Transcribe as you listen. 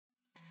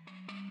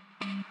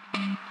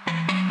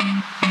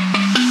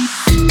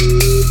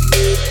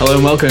Hello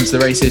and welcome to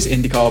the Races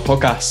IndyCar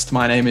podcast.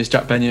 My name is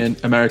Jack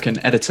Benyon, American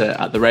editor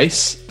at The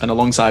Race, and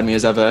alongside me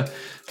as ever,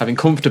 having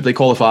comfortably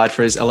qualified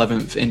for his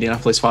 11th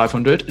Indianapolis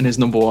 500 and his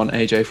number one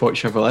AJ40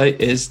 Chevrolet,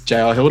 is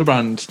JR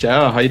Hildebrand. JR,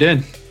 how you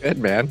doing? Good,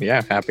 man.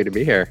 Yeah, happy to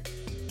be here.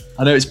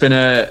 I know it's been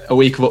a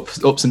week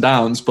of ups and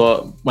downs,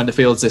 but when the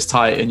field's this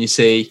tight and you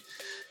see,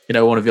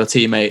 one of your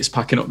teammates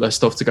packing up their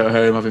stuff to go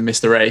home having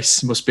missed the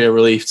race, it must be a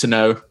relief to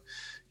know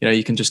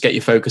you can just get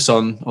your focus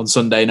on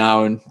Sunday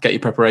now and get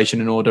your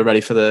preparation in order, ready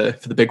for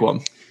the big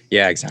one.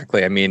 Yeah,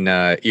 exactly. I mean,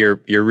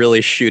 you're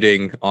really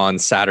shooting on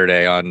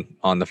Saturday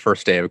on the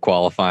first day of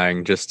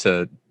qualifying just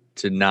to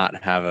not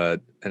have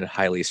a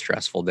highly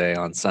stressful day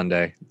on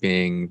Sunday,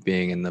 being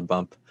in the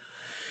bump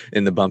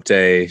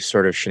day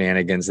sort of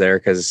shenanigans there,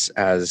 because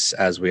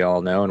as we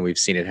all know, and we've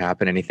seen it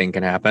happen, anything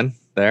can happen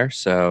there.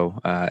 So,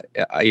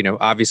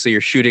 obviously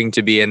you're shooting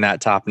to be in that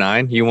top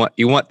 9. You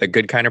want the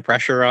good kind of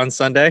pressure on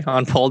Sunday,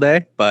 on pole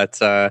day. But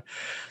for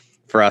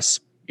us,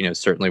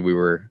 certainly we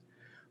were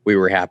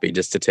happy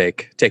just to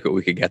take what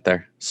we could get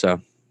there. So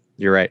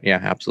you're right. Yeah,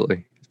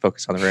 absolutely.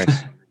 Focus on the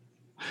race.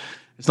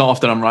 It's not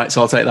often I'm right,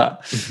 so I'll take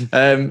that.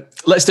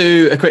 Let's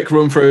do a quick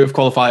run through of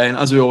qualifying.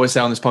 As we always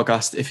say on this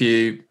podcast, if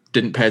you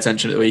didn't pay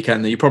attention at the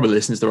weekend, then you probably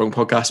listened to the wrong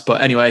podcast.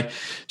 But anyway,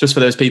 just for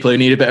those people who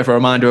need a bit of a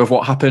reminder of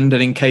what happened,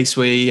 and in case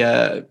we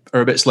are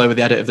a bit slow with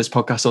the edit of this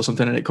podcast or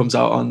something, and it comes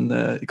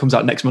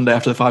out next Monday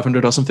after the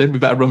 500 or something, we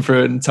better run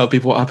through it and tell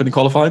people what happened in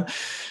qualifying.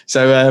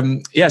 So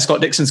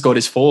Scott Dixon scored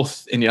his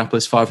 4th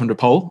Indianapolis 500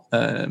 pole.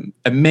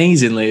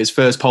 Amazingly, his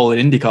first pole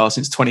in IndyCar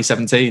since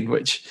 2017,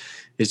 which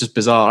is just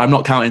bizarre. I'm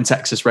not counting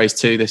Texas race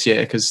 2 this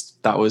year because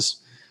that was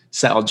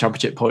set on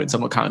championship points.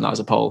 I'm not counting that as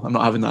a pole. I'm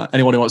not having that.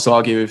 Anyone who wants to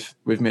argue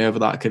with me over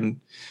that can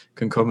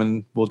come,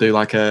 and we'll do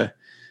like a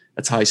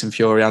Tyson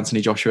Fury, Anthony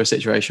Joshua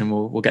situation.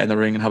 We'll get in the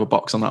ring and have a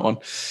box on that one.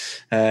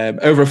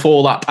 Over a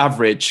 4-lap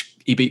average,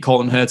 he beat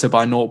Colton Herta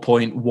by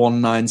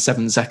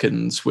 0.197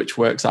 seconds, which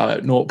works out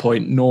at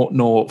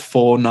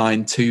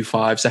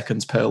 0.004925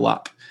 seconds per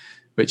lap,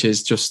 which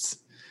is just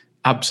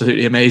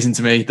absolutely amazing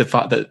to me. The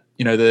fact that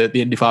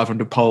the Indy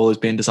 500 pole is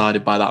being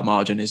decided by that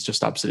margin is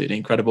just absolutely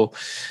incredible.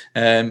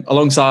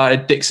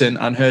 Alongside Dixon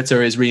and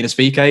Herta is Rinus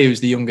VeeKay,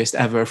 who's the youngest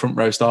ever front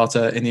row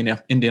starter in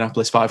the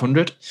Indianapolis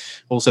 500.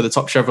 Also the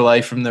top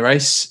Chevrolet from the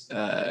race.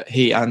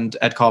 He and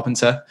Ed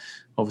Carpenter,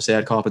 obviously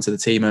Ed Carpenter, the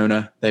team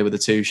owner, they were the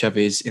 2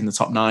 Chevys in the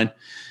top 9.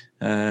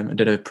 And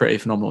did a pretty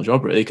phenomenal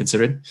job, really,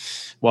 considering.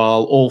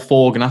 While all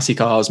 4 Ganassi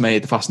cars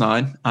made the Fast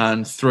 9,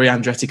 and 3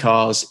 Andretti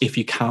cars, if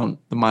you count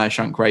the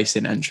Meyer-Shank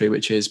Racing entry,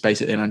 which is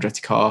basically an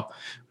Andretti car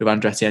with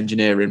Andretti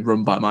engineering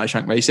run by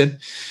Meyer-Shank Racing,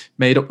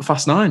 made up the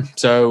Fast 9.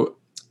 So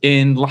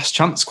in last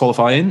chance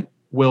qualifying,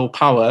 Will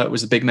Power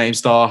was the big name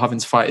star having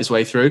to fight his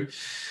way through.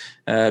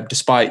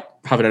 Despite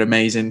having an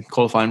amazing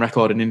qualifying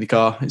record in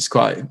IndyCar, it's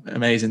quite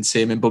amazing to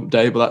see him in bump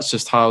day, but that's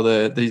just how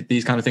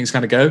these kind of things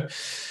kind of go.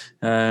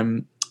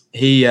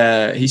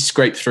 He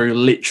scraped through,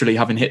 literally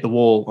having hit the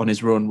wall on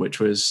his run, which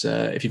was,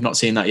 if you've not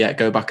seen that yet,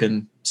 go back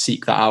and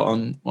seek that out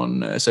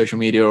on social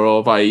media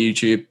or via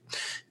YouTube.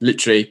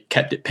 Literally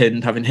kept it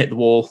pinned, having hit the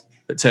wall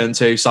at turn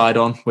 2 side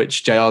on,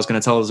 which JR is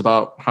going to tell us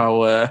about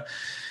how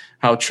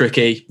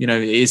tricky it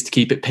is to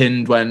keep it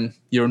pinned when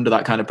you're under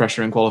that kind of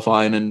pressure in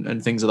qualifying,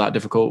 and things are that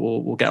difficult.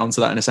 We'll get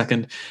onto that in a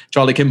second.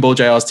 Charlie Kimball,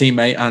 JR's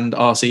teammate, and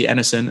RC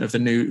Ennison of the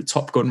new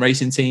Top Gun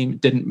racing team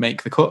didn't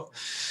make the cut.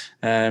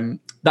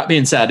 That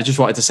being said, I just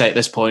wanted to say at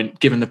this point,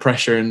 given the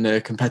pressure and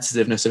the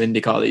competitiveness of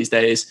IndyCar these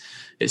days,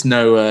 it's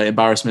no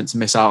embarrassment to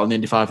miss out on the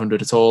Indy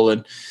 500 at all.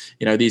 And,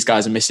 these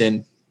guys are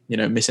missing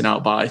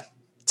out by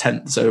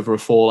tenths over a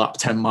 4-lap,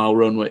 10-mile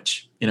run,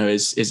 which,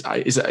 is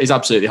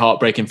absolutely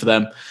heartbreaking for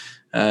them.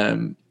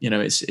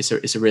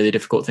 It's a really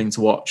difficult thing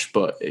to watch,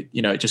 but it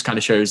just kind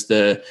of shows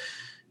the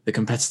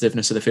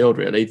competitiveness of the field,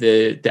 really.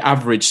 The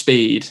average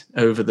speed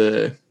over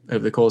the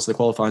course of the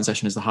qualifying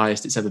session is the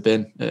highest it's ever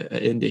been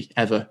at Indy,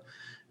 ever.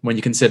 When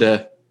you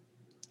consider,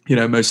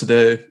 most of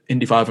the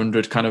Indy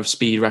 500 kind of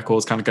speed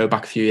records kind of go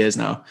back a few years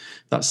now,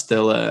 that's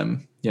still,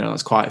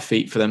 that's quite a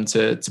feat for them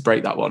to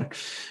break that one.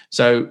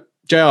 So,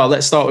 JR,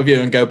 let's start with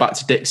you and go back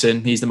to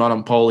Dixon. He's the man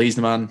on pole. He's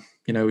the man,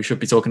 we should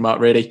be talking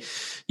about, really.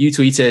 You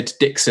tweeted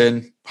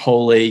Dixon,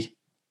 holy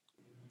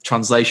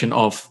translation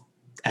of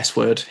S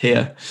word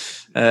here.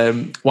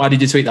 Why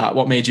did you tweet that?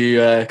 What made you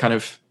kind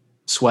of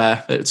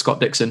swear at Scott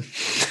Dixon?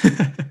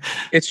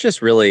 It's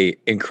just really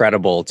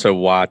incredible to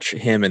watch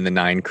him and the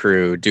 9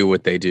 crew do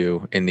what they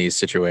do in these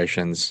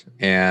situations.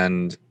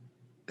 And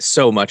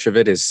so much of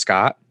it is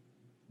Scott.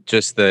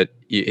 Just that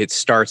it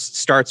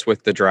starts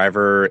with the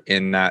driver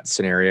in that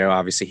scenario.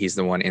 Obviously, he's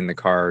the one in the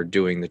car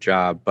doing the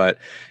job. But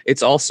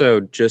it's also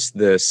just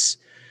this,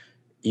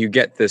 you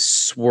get this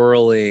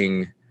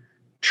swirling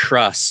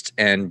trust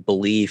and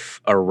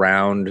belief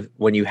around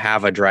when you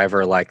have a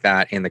driver like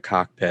that in the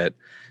cockpit,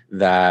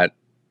 that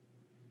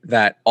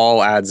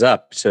all adds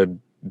up to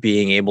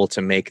being able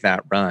to make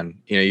that run.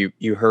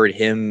 You heard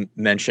him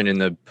mention in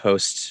the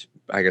post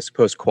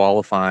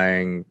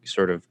qualifying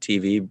sort of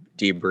TV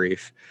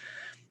debrief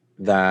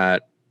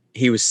that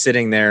he was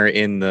sitting there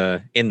in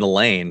the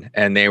lane,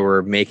 and they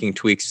were making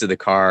tweaks to the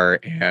car,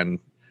 and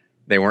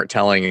they weren't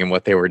telling him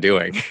what they were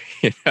doing,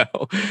 you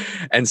know?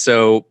 And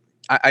so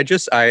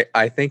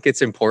I think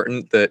it's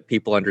important that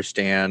people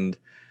understand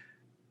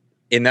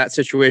in that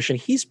situation,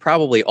 he's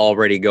probably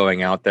already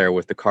going out there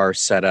with the car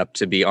set up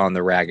to be on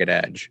the ragged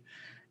edge.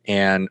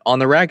 And on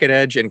the ragged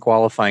edge in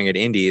qualifying at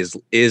Indy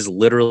is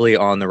literally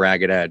on the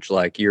ragged edge.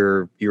 Like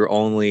you're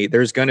only,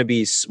 there's going to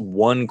be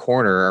one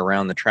corner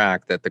around the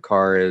track that the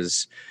car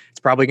is, it's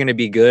probably going to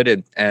be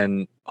good,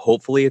 and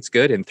hopefully it's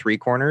good in 3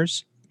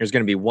 corners. There's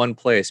going to be one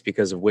place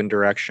because of wind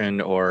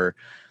direction or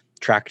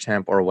track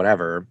temp or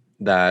whatever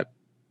that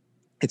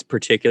it's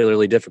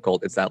particularly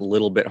difficult. It's that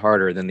little bit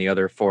harder than the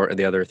other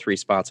 3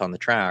 spots on the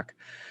track.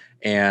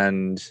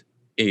 And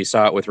you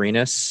saw it with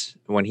Renus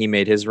when he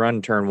made his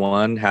run, turn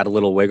 1, had a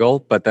little wiggle,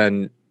 but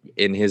then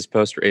in his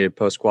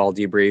post-qual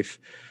debrief,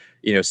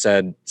 you know,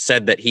 said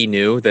that he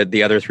knew that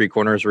the other 3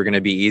 corners were going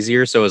to be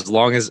easier. So as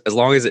long as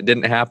it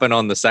didn't happen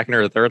on the second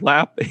or third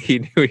lap, he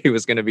knew he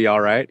was going to be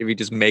all right. If he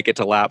just make it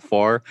to lap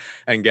 4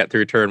 and get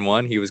through turn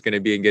 1, he was going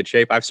to be in good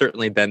shape. I've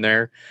certainly been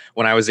there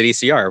when I was at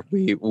ECR.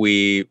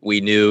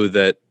 We knew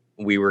that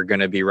we were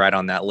going to be right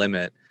on that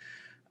limit.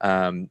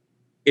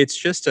 It's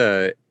just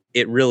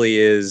it really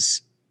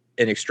is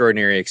an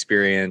extraordinary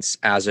experience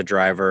as a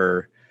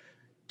driver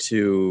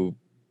to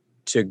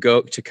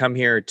come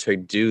here to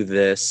do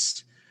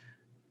this,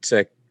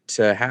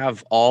 to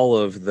have all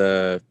of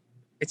the,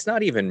 it's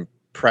not even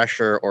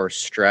pressure or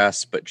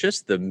stress, but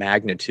just the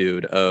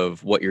magnitude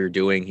of what you're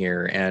doing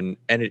here. And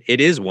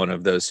it is one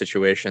of those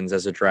situations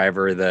as a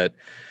driver that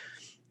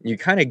you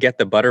kind of get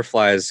the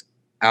butterflies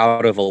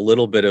out of a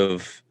little bit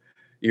of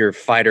your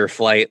fight or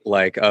flight,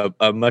 like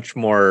a much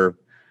more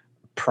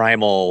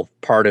primal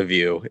part of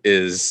you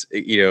is,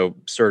 you know,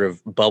 sort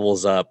of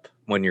bubbles up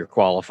when you're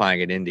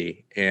qualifying at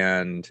Indy.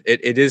 And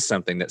it is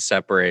something that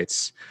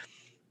separates,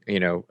 you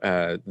know,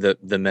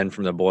 the men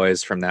from the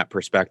boys from that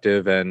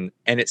perspective. And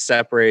it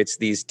separates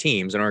these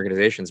teams and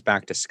organizations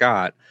back to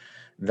Scott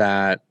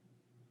that,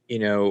 you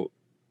know,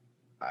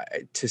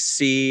 to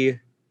see,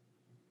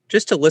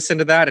 just to listen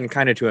to that and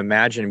kind of to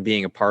imagine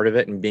being a part of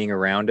it and being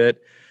around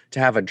it, to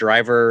have a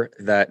driver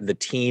that the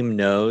team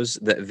knows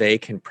that they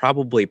can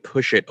probably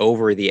push it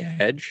over the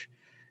edge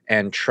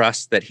and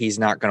trust that he's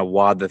not going to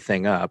wad the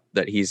thing up,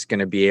 that he's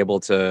going to be able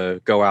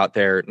to go out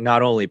there,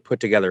 not only put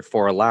together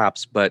 4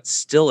 laps, but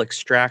still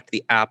extract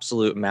the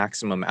absolute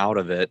maximum out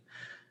of it,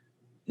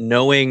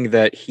 knowing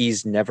that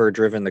he's never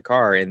driven the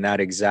car in that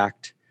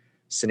exact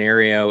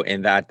scenario,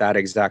 in that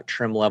exact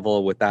trim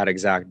level with that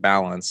exact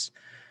balance.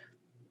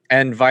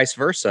 And vice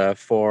versa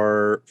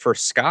for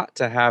Scott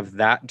to have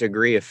that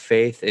degree of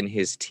faith in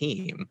his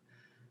team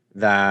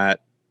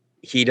that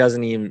he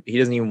doesn't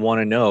even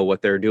want to know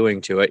what they're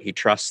doing to it. He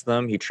trusts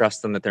them. He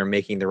trusts them that they're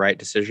making the right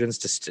decisions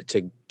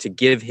to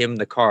give him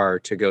the car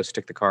to go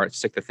stick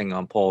the thing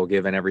on pole,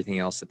 given everything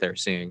else that they're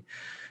seeing.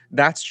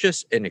 That's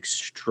just an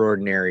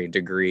extraordinary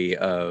degree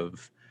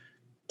of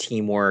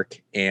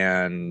teamwork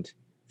and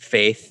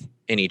faith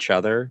in each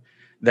other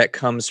that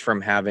comes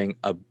from having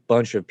a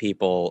bunch of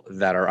people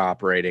that are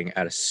operating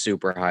at a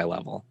super high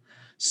level.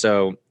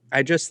 So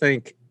I just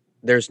think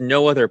there's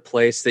no other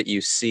place that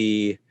you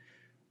see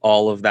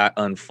all of that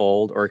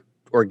unfold or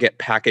get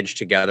packaged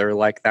together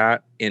like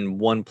that in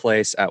one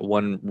place at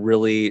one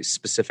really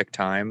specific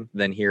time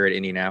than here at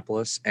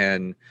Indianapolis.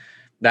 And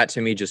that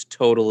to me just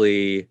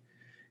totally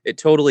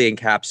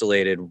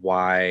encapsulated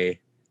why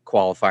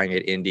qualifying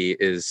at Indy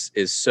is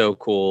so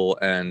cool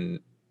and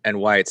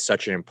why it's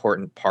such an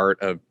important part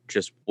of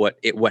just what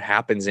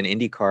happens in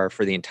IndyCar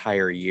for the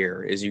entire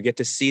year. Is you get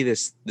to see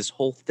this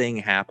whole thing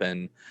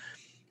happen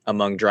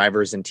among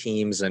drivers and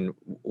teams and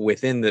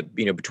within the,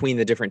 you know, between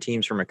the different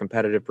teams from a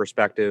competitive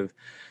perspective,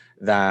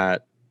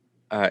 that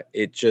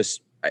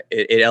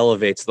it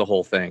elevates the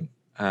whole thing.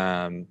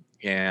 And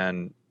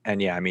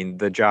yeah, I mean,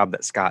 the job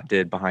that Scott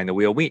did behind the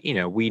wheel,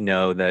 we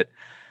know that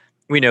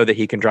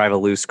he can drive a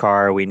loose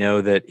car. We know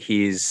that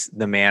he's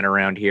the man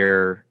around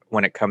here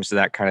when it comes to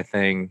that kind of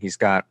thing. He's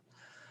got,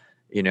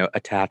 you know,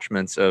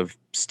 attachments of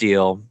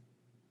steel,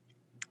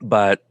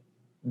 but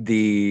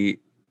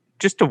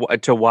just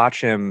to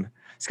watch him,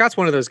 Scott's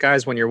one of those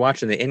guys when you're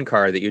watching the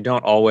in-car that you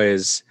don't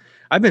always,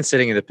 I've been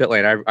sitting in the pit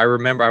lane. I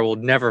remember, I will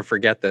never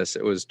forget this.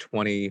 It was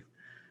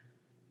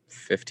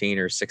 2015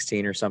 or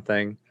 16 or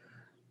something.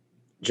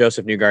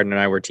 Joseph Newgarden and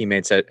I were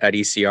teammates at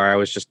ECR. I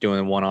was just doing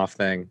a one-off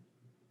thing.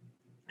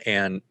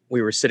 And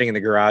we were sitting in the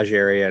garage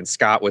area and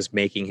Scott was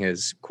making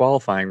his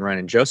qualifying run.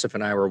 And Joseph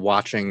and I were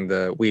watching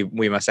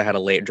we must have had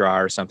a late draw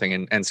or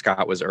something. And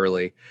Scott was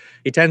early.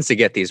 He tends to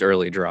get these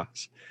early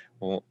draws.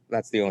 Well,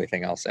 that's the only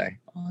thing I'll say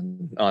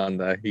on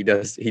he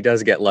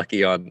does get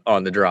lucky on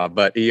the draw,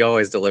 but he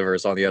always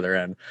delivers on the other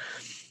end.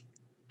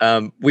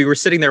 We were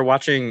sitting there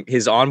watching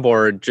his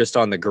onboard just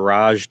on the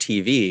garage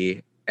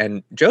TV,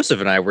 and Joseph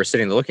and I were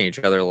sitting there looking at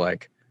each other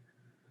like,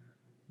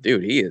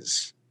 dude, he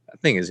is That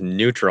thing is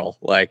neutral.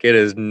 Like it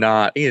is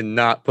not, he did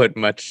not put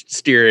much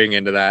steering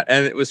into that.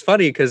 And it was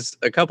funny because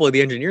a couple of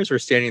the engineers were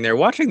standing there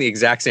watching the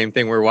exact same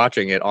thing. We're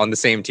watching it on the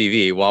same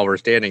TV while we're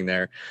standing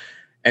there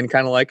and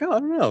kind of like, oh, I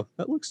don't know,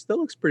 that looks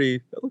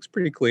pretty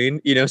clean.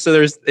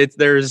 So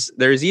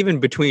there's even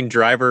between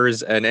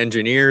drivers and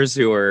engineers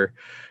who are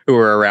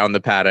around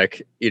the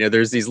paddock,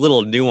 there's these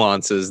little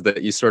nuances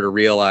that you sort of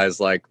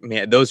realize, like,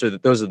 man, those are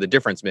the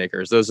difference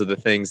makers. Those are the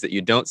things that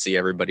you don't see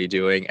everybody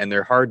doing, and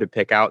they're hard to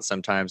pick out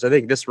sometimes. I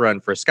think this run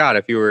for Scott,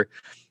 if you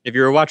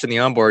were watching the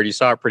onboard, you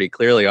saw it pretty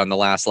clearly on the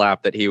last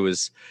lap that he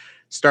was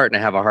starting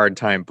to have a hard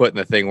time putting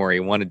the thing where he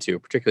wanted to,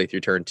 particularly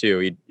through turn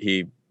 2.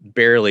 He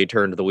barely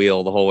turned the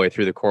wheel the whole way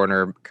through the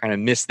corner, kind of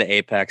missed the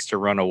apex to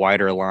run a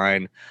wider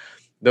line.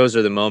 Those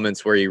are the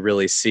moments where you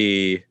really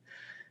see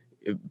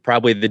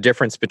probably the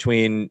difference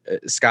between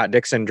Scott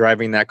Dixon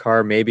driving that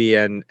car maybe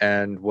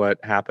and what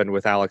happened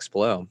with Alex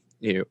Palou,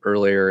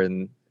 earlier,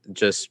 and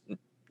just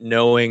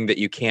knowing that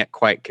you can't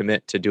quite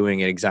commit to doing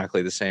it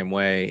exactly the same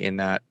way in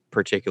that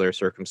particular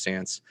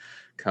circumstance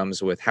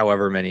comes with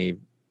however many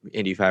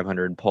Indy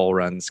 500 pole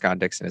runs Scott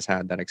Dixon has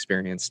had. That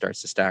experience starts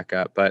to stack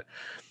up, but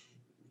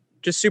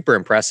just super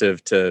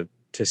impressive to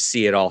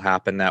see it all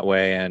happen that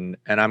way. And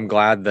I'm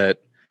glad that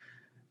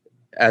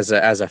as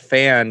a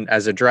fan,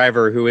 as a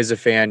driver who is a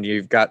fan,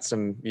 you've got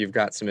some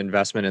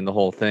investment in the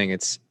whole thing.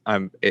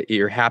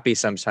 You're happy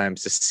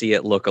sometimes to see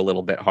it look a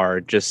little bit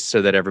hard, just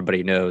so that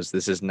everybody knows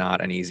this is not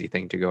an easy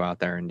thing to go out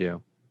there and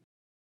do.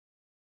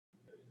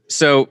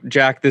 So,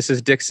 Jack, this is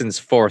Dixon's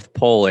 4th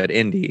pole at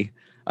Indy.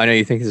 I know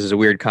you think this is a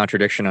weird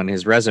contradiction on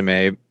his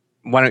resume.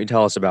 Why don't you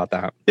tell us about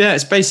that? Yeah,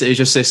 it's basically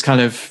just this kind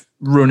of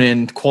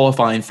running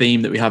qualifying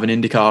theme that we have in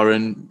IndyCar.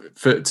 And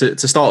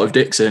to start with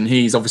Dixon,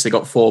 he's obviously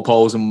got 4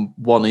 poles and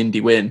 1 Indy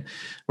win.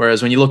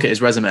 Whereas when you look at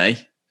his resume,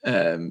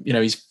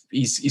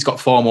 he's got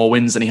far more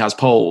wins than he has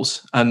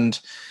poles. And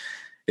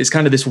it's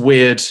kind of this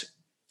weird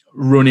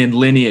running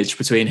lineage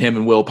between him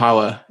and Will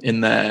Power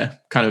in their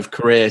kind of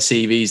career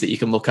CVs that you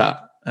can look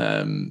at.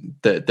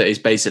 That is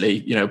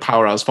basically,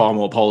 Power has far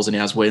more poles than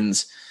he has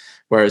wins,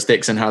 whereas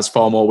Dixon has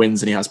far more wins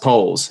than he has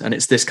poles. And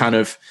it's this kind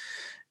of,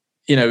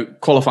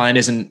 qualifying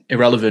isn't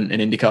irrelevant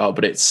in IndyCar,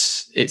 but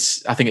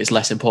I think it's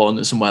less important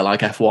than somewhere like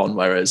F1.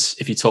 Whereas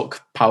if you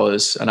took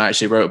Power's, and I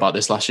actually wrote about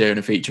this last year in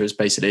a feature, is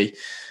basically,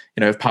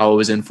 if Power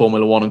was in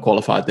Formula One and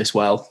qualified this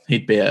well,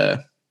 he'd be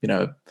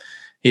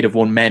he'd have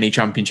won many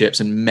championships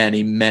and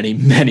many, many,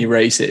 many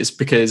races,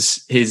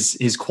 because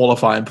his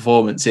qualifying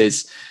performance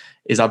is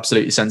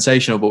absolutely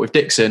sensational. But with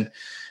Dixon,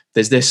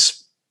 there's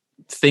this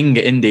thing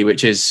at Indy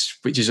which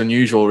is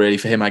unusual really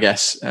for him, I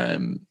guess.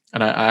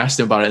 And I asked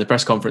him about it in the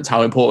press conference,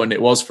 how important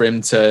it was for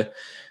him to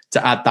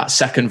add that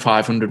second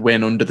 500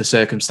 win under the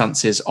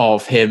circumstances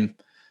of him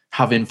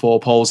having 4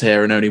 poles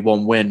here and only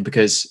 1 win,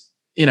 because,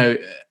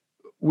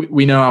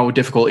 we know how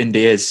difficult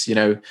Indy is.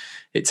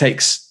 It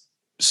takes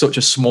such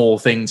a small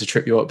thing to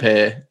trip you up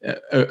here,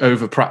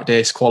 over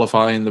practice,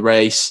 qualifying the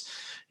race,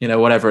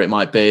 whatever it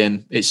might be.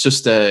 And it's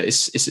just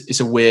it's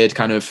a weird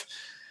kind of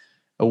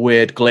a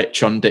weird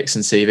glitch on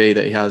Dixon's CV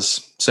that he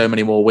has so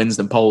many more wins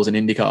than poles in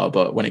IndyCar,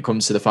 but when it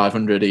comes to the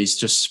 500, he's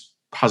just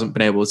hasn't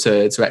been able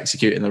to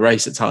execute in the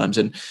race at times.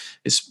 And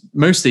it's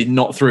mostly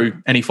not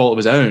through any fault of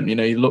his own.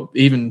 You look,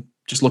 even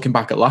just looking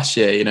back at last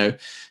year,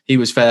 he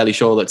was fairly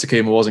sure that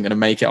Takuma wasn't going to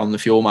make it on the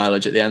fuel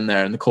mileage at the end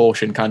there, and the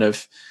caution kind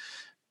of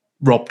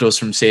robbed us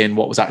from seeing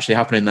what was actually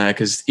happening there.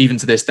 Because even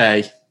to this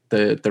day,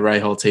 the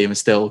Rahal team is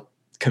still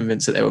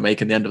convinced that they were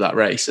making the end of that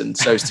race, and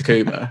so is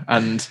Takuma.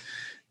 And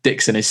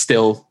Dixon is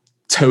still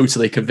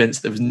totally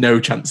convinced there was no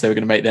chance they were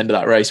going to make the end of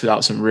that race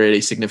without some really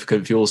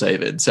significant fuel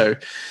saving. So,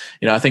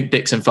 I think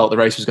Dixon felt the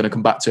race was going to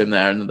come back to him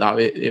there, and that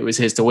it was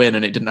his to win,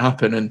 and it didn't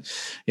happen. And,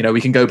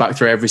 we can go back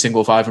through every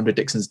single 500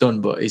 Dixon's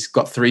done, but he's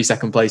got 3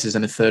 second places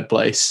and a 3rd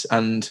place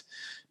and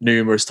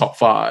numerous top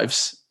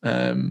 5s.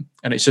 And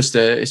it's just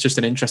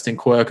an interesting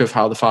quirk of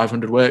how the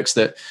 500 works,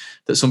 that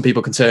some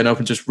people can turn up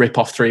and just rip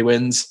off 3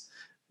 wins,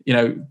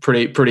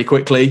 pretty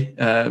quickly.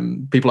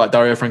 People like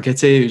Dario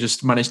Franchitti, who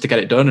just managed to get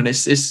it done, and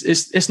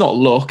it's not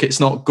luck. It's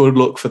not good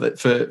luck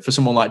for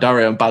someone like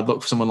Dario and bad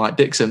luck for someone like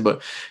Dixon,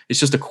 but it's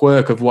just a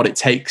quirk of what it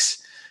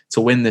takes to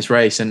win this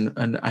race.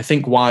 And I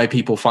think why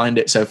people find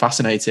it so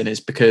fascinating is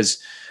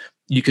because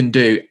you can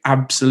do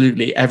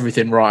absolutely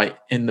everything right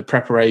in the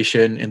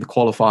preparation, in the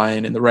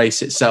qualifying, in the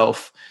race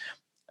itself,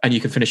 and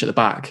you can finish at the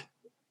back,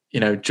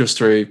 just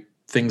through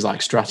things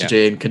like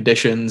strategy and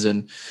conditions,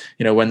 and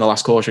when the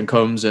last caution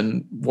comes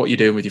and what you're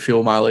doing with your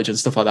fuel mileage and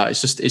stuff like that.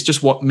 It's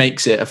just what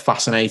makes it a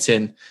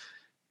fascinating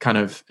kind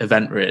of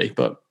event, really.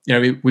 But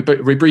we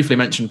briefly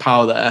mentioned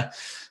Power there,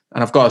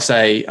 and I've got to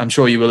say, I'm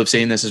sure you will have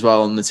seen this as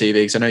well on the TV,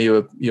 because I know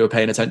you were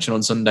paying attention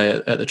on Sunday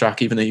at the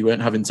track, even though you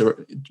weren't having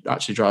to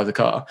actually drive the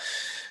car.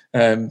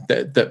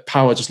 That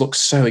Power just looked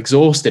so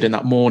exhausted in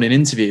that morning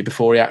interview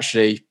before he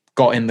actually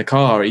got in the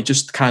car. He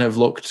just kind of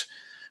looked,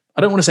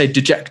 I don't want to say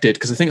dejected,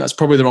 because I think that's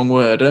probably the wrong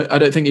word. I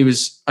don't think there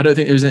was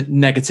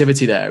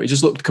negativity there. He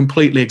just looked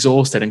completely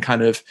exhausted and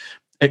kind of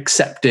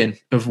accepting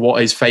of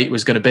what his fate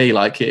was going to be.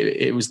 Like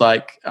it was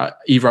like,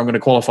 either I'm going to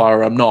qualify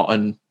or I'm not.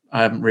 And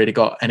I haven't really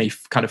got any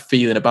kind of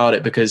feeling about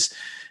it because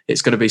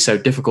it's going to be so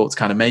difficult to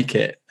kind of make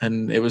it.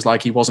 And it was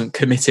like he wasn't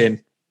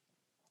committing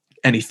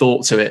any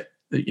thought to it.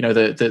 You know,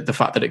 the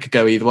fact that it could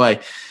go either way,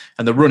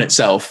 and the run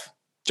itself,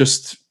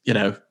 just, you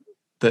know,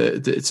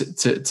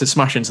 to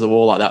smash into the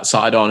wall like that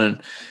side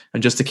on,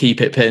 and just to keep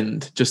it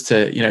pinned, just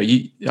to, you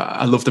know,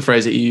 I love the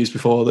phrase that you used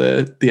before,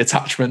 the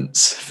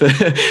attachments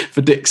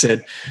for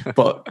Dixon,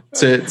 but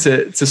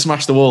to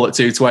smash the wall at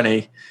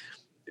 220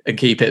 and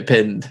keep it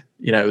pinned,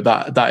 you know,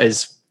 that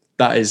is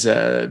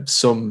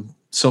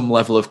some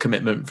level of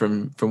commitment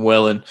from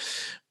Will. And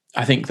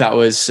I think that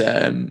was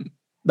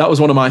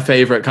one of my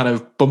favorite kind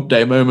of bump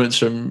day moments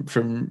from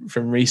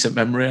recent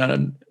memory.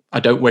 And I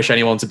don't wish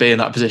anyone to be in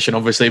that position,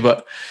 obviously,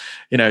 but,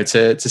 you know,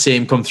 to see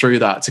him come through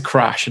that, to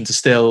crash and to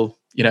still,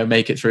 you know,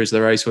 make it through to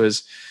the race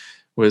was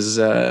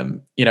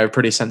you know,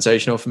 pretty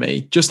sensational for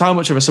me. Just how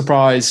much of a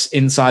surprise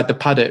inside the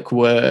paddock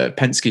were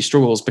Penske's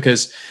struggles,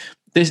 because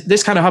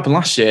this kind of happened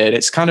last year.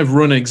 It's kind of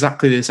run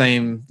exactly the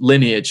same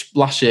lineage.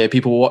 Last year,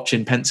 people were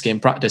watching Penske in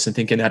practice and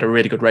thinking they had a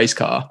really good race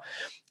car,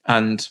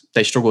 and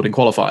they struggled in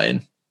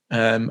qualifying.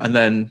 And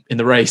then in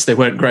the race, they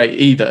weren't great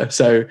either.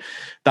 So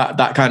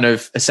that kind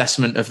of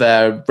assessment of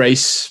their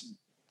race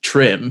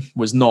trim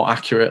was not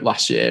accurate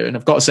last year. And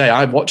I've got to say,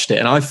 I watched it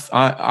and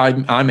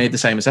I made the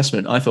same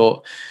assessment. I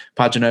thought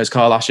Pagenaud's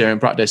car last year in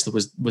practice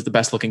was the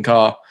best looking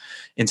car,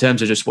 in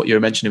terms of just what you were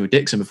mentioning with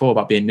Dixon before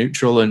about being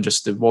neutral, and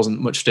just there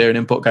wasn't much steering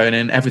input going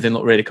in. Everything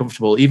looked really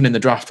comfortable, even in the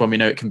draft when we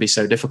know it can be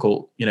so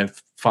difficult, you know,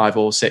 5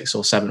 or 6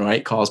 or 7 or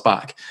 8 cars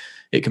back.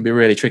 It can be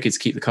really tricky to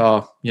keep the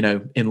car, you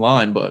know, in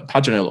line, but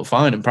Pagenaud looked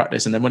fine in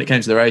practice. And then when it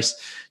came to the race,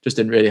 just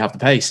didn't really have the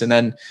pace. And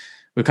then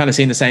we've kind of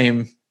seen the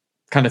same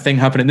kind of thing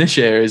happening this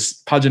year.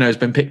 Is Pagenaud has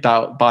been picked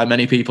out by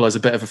many people as a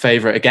bit of a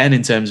favourite again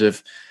in terms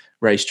of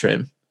race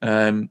trim.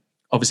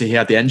 Obviously, he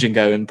had the engine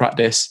go in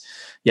practice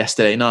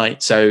yesterday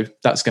night, so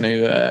that's going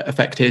to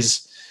affect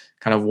his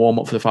kind of warm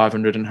up for the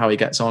 500 and how he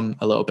gets on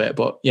a little bit.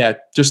 But yeah,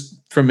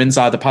 just from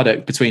inside the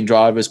paddock, between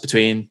drivers,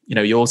 between, you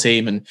know, your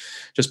team and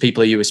just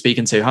people you were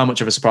speaking to, how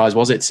much of a surprise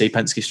was it to see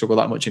Penske struggle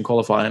that much in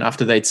qualifying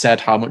after they'd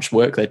said how much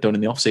work they'd done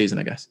in the off season,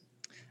 I guess?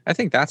 I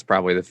think that's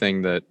probably the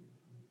thing that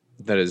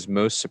is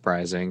most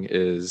surprising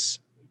is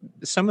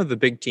some of the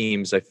big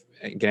teams,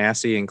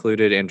 Ganassi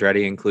included,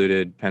 Andretti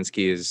included.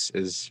 Penske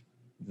is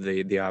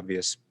the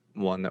obvious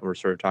one that we're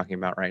sort of talking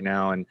about right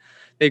now. And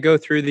they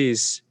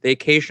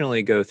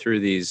occasionally go through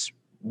these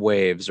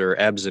waves or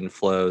ebbs and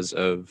flows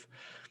of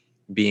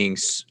being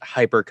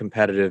hyper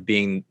competitive,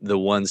 being the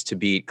ones to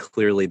beat,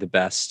 clearly the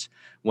best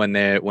when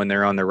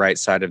they're on the right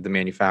side of the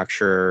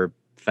manufacturer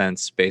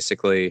fence,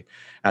 basically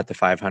at the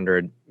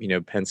 500. You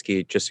know,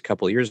 Penske just a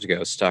couple of years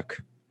ago stuck,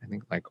 I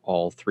think, like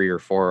all 3 or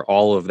 4,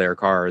 all of their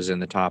cars in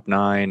the top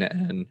 9,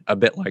 and a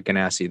bit like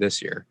Ganassi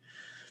this year,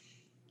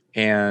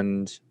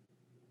 and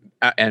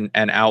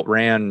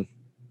outran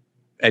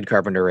Ed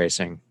Carpenter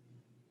Racing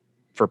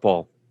for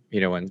pole, you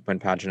know, when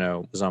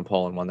Pagenaud was on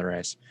pole and won the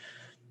race.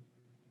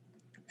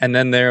 And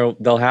then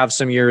they'll have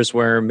some years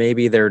where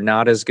maybe they're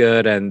not as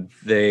good, and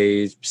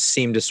they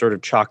seem to sort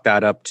of chalk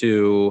that up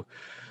to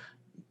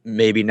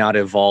maybe not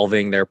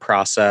evolving their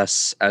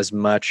process as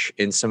much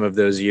in some of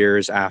those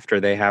years after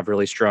they have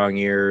really strong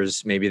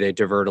years. Maybe they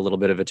divert a little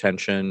bit of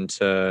attention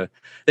to,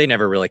 they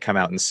never really come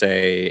out and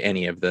say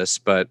any of this,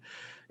 but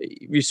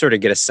you sort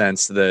of get a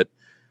sense that,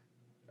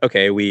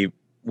 okay, we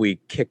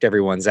kicked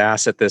everyone's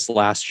ass at this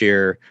last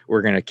year.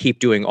 We're going to keep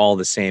doing all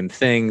the same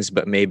things,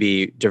 but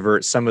maybe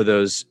divert some of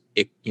those,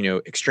 you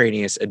know,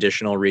 extraneous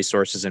additional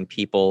resources and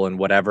people and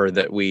whatever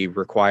that we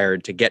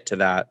required to get to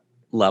that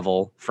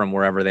level from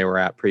wherever they were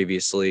at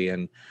previously,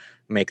 and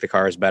make the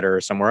cars better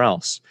somewhere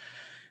else.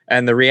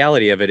 And the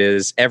reality of it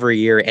is, every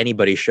year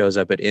anybody shows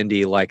up at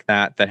Indy like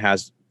that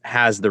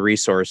has the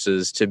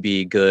resources to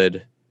be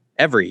good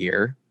every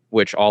year,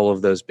 which all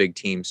of those big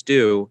teams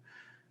do,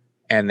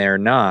 and they're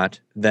not,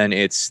 then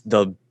it's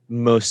the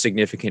most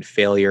significant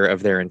failure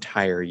of their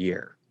entire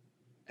year.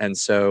 And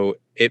so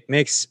it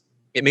makes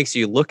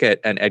you look at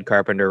an Ed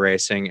Carpenter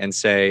Racing and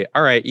say,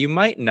 all right, you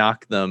might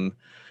knock them.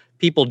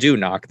 People do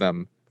knock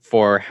them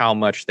for how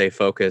much they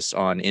focus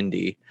on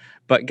Indy.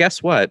 But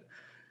guess what?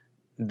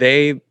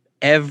 They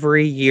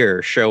every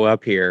year show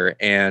up here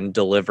and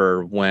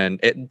deliver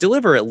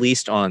at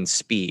least on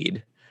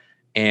speed.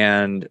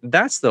 And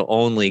that's the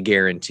only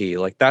guarantee.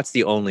 Like, that's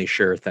the only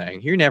sure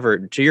thing. You're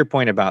never, to your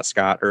point about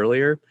Scott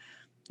earlier,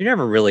 you're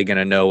never really going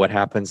to know what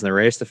happens in the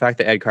race. The fact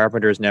that Ed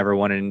Carpenter's never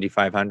won an Indy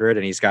 500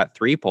 and he's got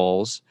 3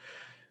 poles,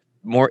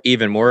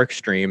 even more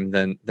extreme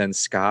than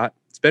Scott.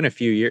 It's been a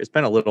few years. It's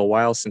been a little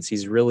while since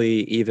he's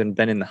really even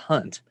been in the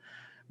hunt.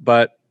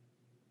 But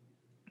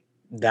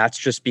that's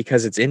just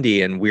because it's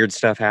Indy and weird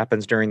stuff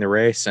happens during the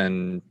race,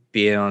 and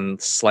being on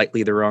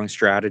slightly the wrong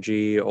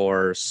strategy,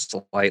 or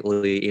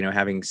slightly, you know,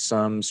 having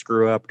some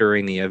screw up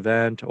during the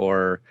event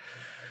or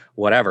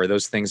whatever.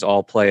 Those things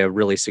all play a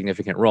really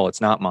significant role.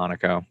 It's not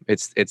Monaco.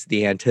 It's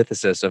the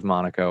antithesis of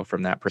Monaco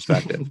from that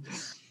perspective.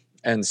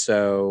 And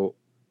so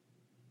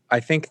I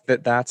think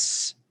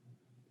that's,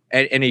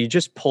 and you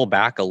just pull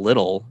back a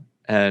little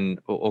And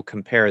we'll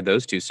compare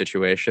those two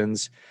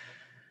situations.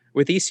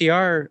 With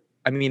ECR,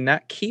 I mean,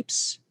 that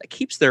keeps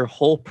their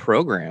whole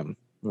program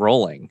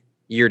rolling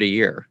year to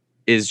year,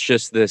 is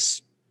just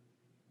this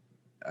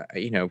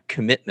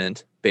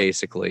commitment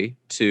basically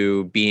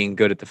to being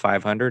good at the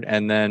 500,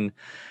 and then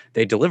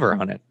they deliver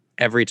on it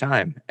every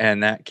time,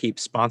 and that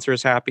keeps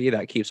sponsors happy,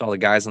 that keeps all the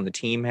guys on the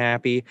team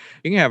happy.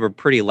 You can have a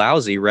pretty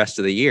lousy rest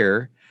of the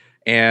year,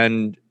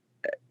 and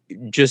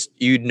just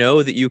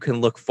that you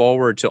can look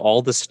forward to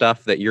all the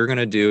stuff that you're going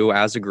to do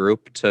as a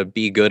group to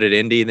be good at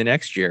Indy the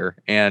next year.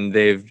 And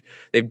they've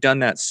done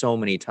that so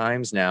many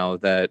times now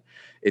that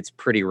it's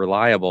pretty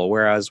reliable.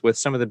 Whereas with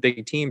some of the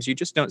big teams, you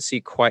just don't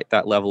see quite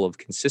that level of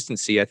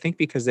consistency. I think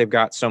because they've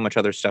got so much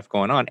other stuff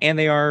going on, and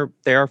they are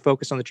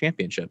focused on the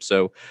championship.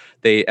 So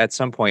they at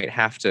some point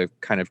have to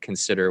kind of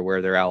consider where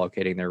they're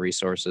allocating their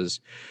resources.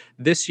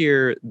 This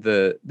year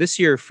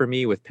for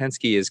me with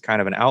Penske is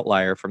kind of an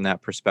outlier from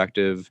that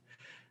perspective,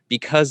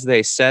 because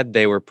they said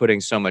they were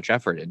putting so much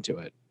effort into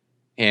it.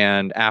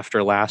 And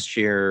after last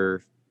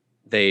year,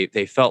 they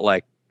felt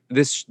like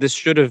this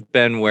should have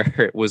been where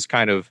it was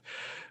kind of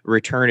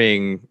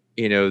returning,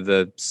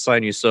 the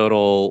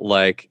sinusoidal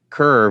like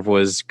curve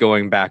was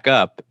going back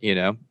up,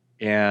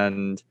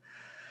 and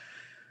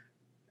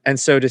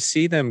so to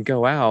see them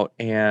go out,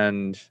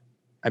 and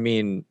I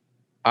mean,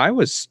 I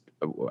was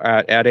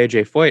at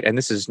AJ Foyt, and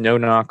this is no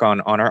knock on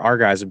our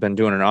guys have been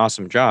doing an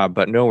awesome job,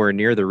 but nowhere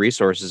near the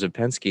resources of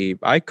Penske.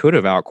 I could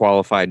have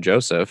outqualified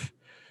Joseph.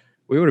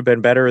 We would have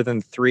been better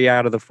than 3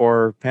 out of the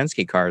 4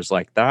 Penske cars.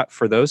 Like that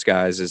for those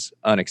guys is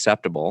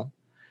unacceptable.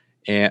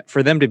 And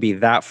for them to be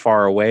that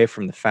far away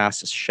from the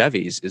fastest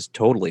Chevys is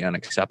totally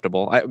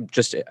unacceptable.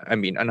 I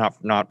mean,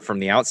 not from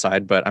the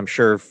outside, but I'm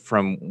sure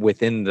from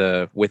within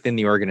the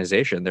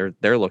organization,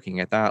 they're looking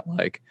at that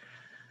like,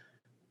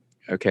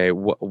 okay,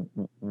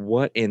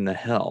 what in the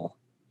hell?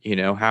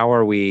 How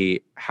are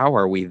we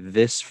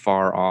this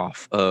far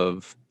off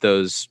of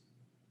those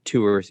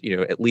two, or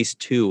at least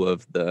 2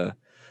 of the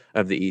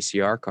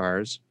ECR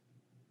cars?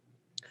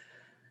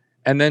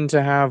 And then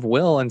to have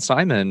Will and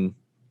Simon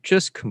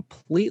just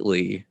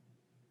completely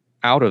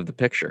out of the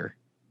picture.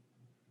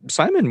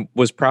 Simon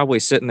was probably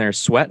sitting there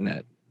sweating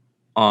it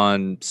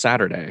on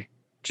Saturday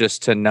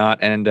just to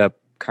not end up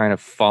kind of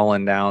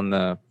falling down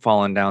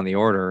the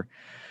order.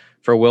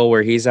 For Will,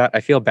 where he's at,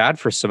 I feel bad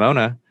for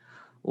Simona.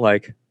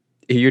 Like,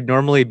 you'd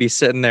normally be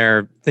sitting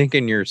there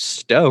thinking you're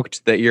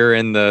stoked that you're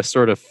in the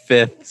sort of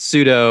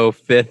pseudo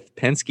fifth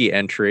Penske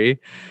entry,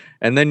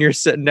 and then you're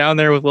sitting down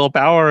there with Will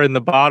Power in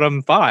the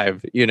bottom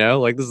 5.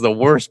 Like, this is the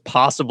worst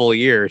possible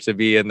year to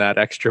be in that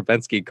extra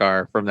Penske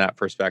car from that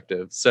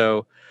perspective.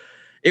 So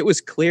it was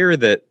clear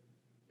that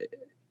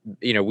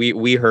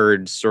we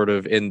heard sort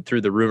of in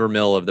through the rumor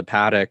mill of the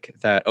paddock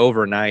that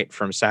overnight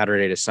from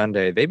Saturday to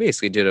Sunday, they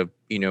basically did a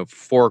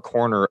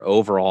 4-corner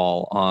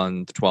overhaul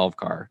on the 12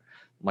 car,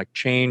 like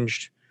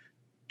changed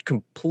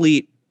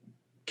complete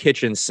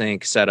kitchen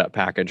sink setup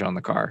package on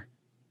the car.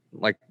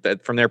 Like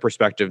that, from their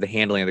perspective, the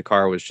handling of the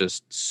car was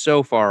just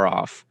so far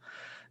off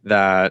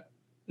that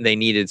they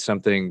needed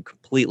something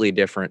completely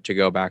different to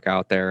go back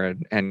out there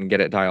and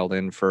get it dialed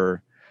in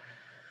for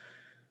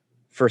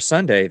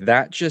Sunday.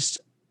 That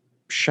just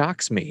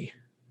shocks me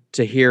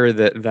to hear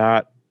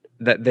that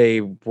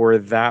they were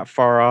that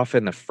far off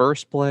in the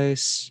first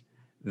place.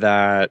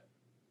 That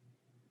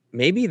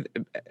maybe,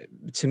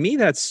 to me,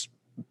 that's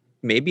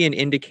maybe an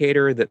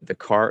indicator that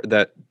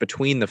that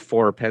between the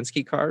 4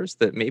 Penske cars,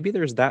 that maybe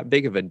there's that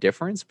big of a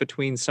difference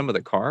between some of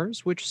the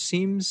cars, which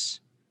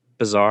seems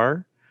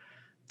bizarre.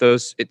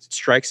 It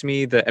strikes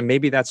me that, and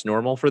maybe that's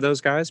normal for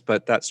those guys,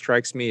 but that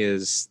strikes me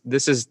as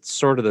this is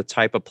sort of the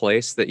type of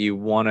place that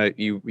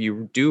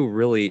you do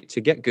really,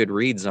 to get good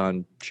reads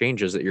on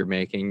changes that you're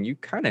making, you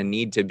kind of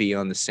need to be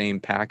on the same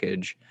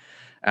package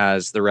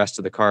as the rest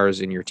of the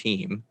cars in your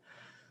team.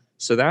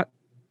 So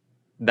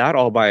that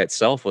all by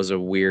itself was a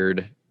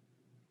weird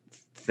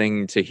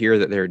thing to hear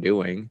that they're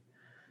doing.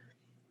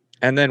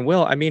 And then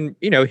Will, I mean,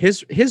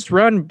 his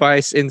run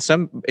in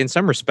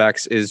some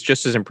respects is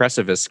just as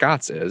impressive as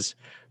Scott's is,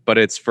 but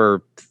it's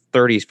for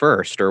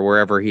 31st or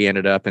wherever he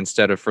ended up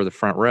instead of for the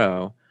front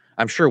row.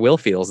 I'm sure Will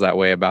feels that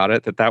way about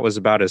it, that was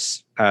about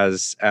as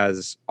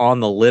on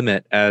the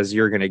limit as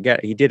you're going to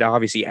get. He did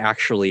obviously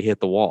actually hit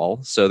the wall,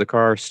 so the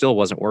car still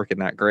wasn't working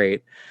that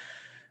great.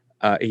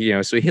 So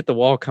he hit the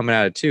wall coming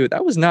out of 2.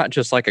 That was not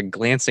just like a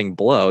glancing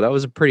blow. That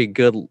was a pretty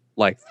good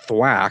like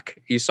thwack.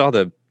 You saw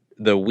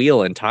the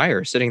wheel and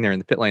tire sitting there in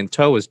the pit lane.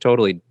 Toe was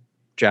totally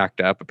jacked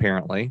up,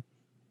 apparently.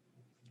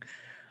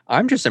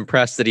 I'm just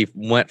impressed that he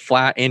went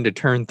flat into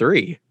turn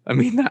 3. I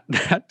mean,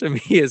 that to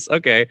me is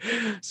okay.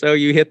 So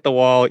you hit the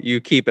wall, you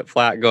keep it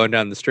flat going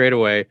down the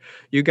straightaway.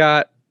 You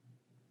got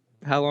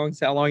how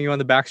long you on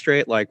the back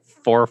straight? Like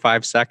 4 or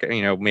 5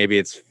 seconds. Maybe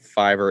it's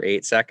 5 or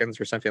 8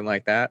 seconds or something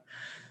like that.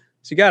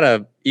 So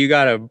you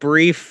got a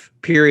brief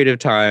period of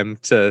time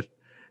to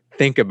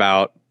think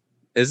about,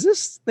 is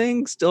this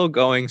thing still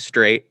going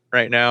straight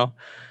right now?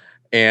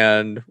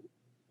 And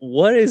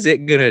what is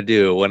it going to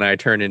do when I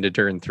turn into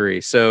turn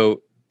 3?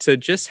 So to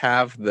just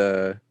have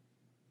the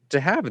to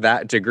have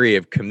that degree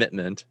of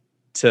commitment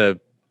to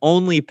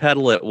only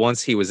pedal it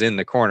once he was in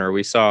the corner.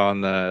 We saw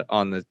on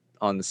the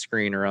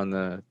screen or on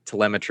the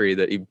telemetry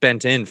that he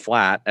bent in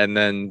flat and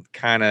then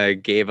kind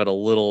of gave it a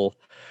little,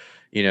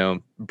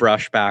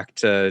 brush back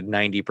to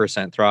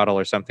 90% throttle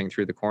or something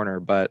through the corner.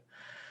 But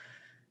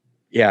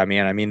yeah,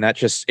 man, I mean,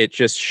 it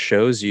just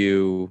shows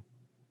you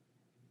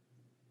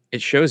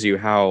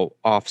how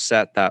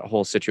offset that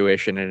whole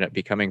situation ended up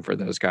becoming for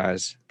those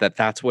guys,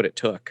 that's what it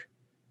took.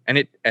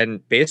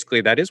 And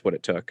basically that is what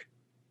it took,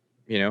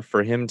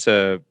 for him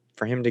to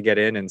get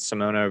in, and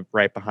Simona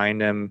right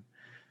behind him,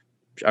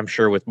 I'm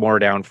sure with more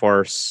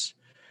downforce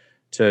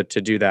to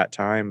do that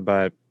time.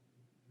 But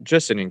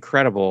just an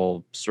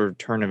incredible sort of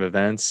turn of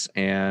events.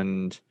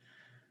 And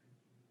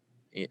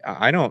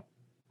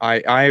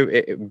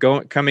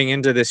coming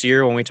into this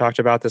year, when we talked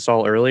about this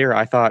all earlier,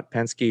 I thought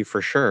Penske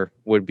for sure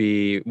would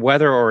be,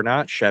 whether or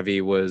not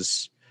Chevy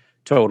was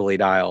totally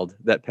dialed,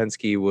 that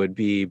Penske would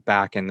be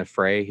back in the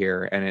fray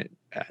here. And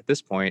at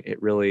this point,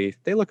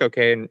 they look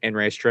okay in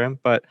race trim,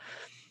 but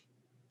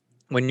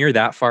when you're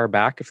that far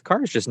back, if the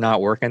car is just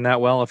not working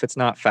that well, if it's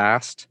not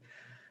fast,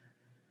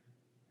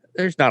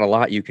 there's not a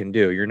lot you can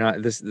do. You're not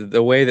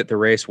the way that the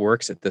race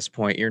works at this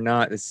point. You're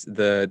not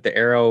the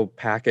aero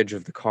package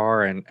of the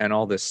car and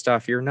all this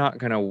stuff. You're not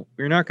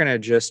gonna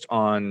just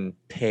on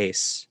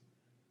pace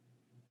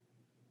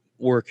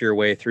work your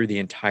way through the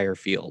entire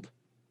field.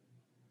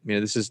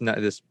 This is not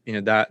this.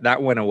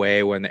 That went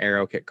away when the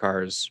aero kit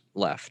cars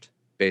left,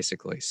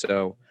 basically.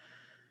 So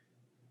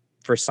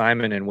for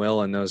Simon and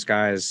Will and those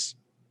guys,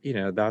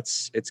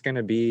 it's going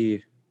to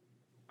be.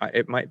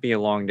 It might be a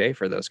long day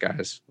for those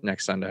guys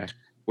next Sunday,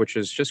 which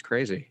is just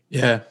crazy.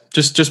 Yeah.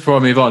 Just before I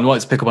move on, I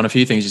wanted to pick up on a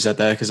few things you said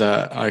there, because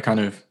I kind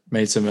of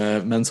made some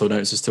mental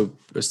notes as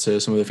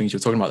to some of the things you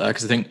were talking about there.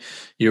 Because I think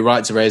you're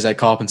right to raise Ed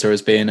Carpenter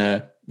as being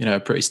a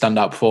pretty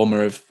standout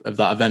performer of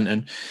that event,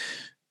 and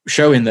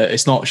showing that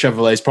it's not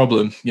Chevrolet's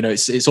problem.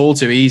 It's all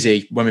too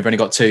easy when we've only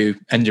got two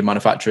engine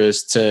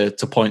manufacturers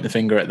to point the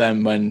finger at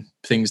them when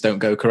things don't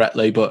go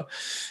correctly. But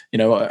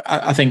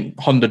I think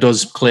Honda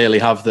does clearly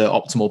have the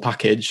optimal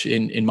package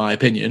in my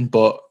opinion,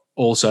 but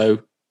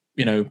also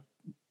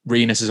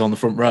Renus is on the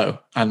front row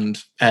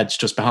and Ed's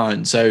just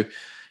behind. So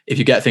if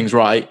you get things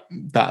right,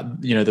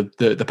 that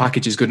the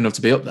package is good enough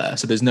to be up there.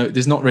 So there's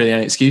not really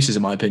any excuses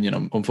in my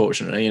opinion.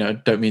 Unfortunately,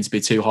 don't mean to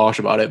be too harsh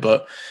about it,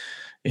 but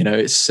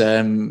it's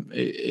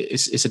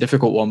a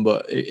difficult one.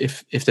 But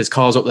if there's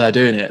cars up there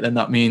doing it, then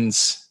that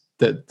means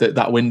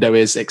that window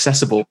is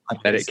accessible,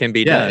 that it can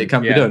be done. It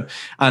can be done.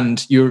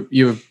 And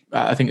you're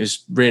I think it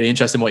was really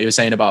interesting what you were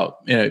saying about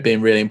it being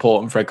really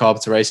important for Ed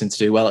Carpenter Racing to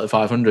do well at the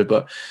 500,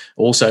 but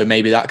also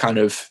maybe that kind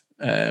of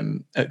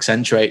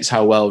accentuates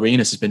how well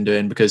Renus has been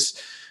doing,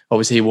 because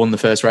obviously he won the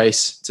first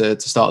race to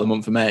start the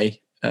month of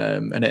May,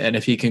 and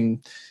if he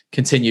can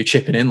continue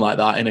chipping in like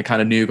that in a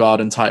kind of New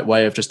Garden type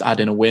way of just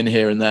adding a win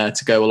here and there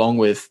to go along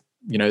with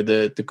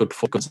the good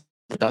performance,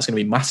 that's going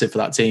to be massive for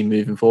that team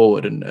moving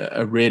forward, and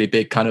a really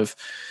big kind of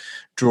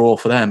draw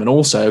for them. And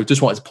also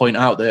just wanted to point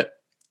out that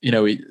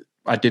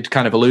I did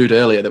kind of allude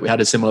earlier that we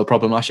had a similar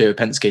problem last year with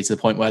Penske, to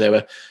the point where they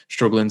were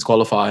struggling to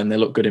qualify and they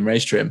looked good in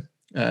race trim.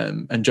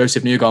 And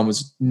Joseph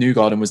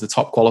Newgarden was the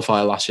top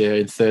qualifier last year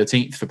in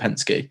 13th for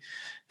Penske,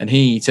 and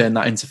he turned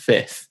that into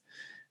 5th.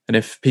 And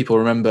if people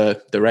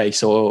remember the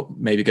race, or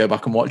maybe go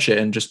back and watch it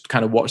and just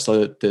kind of watch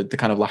the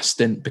kind of last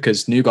stint,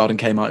 because Newgarden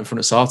came out in front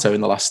of Sato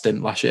in the last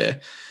stint last year.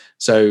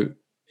 So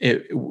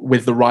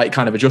with the right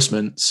kind of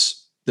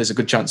adjustments, there's a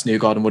good chance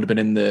Newgarden would have been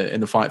in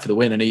the fight for the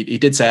win. And he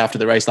did say after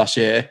the race last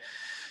year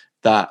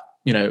that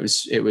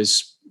it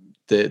was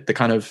the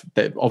kind of,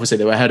 obviously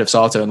they were ahead of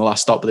Sato in the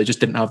last stop, but they just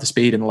didn't have the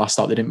speed in the last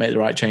stop. They didn't make the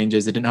right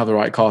changes. They didn't have the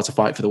right car to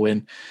fight for the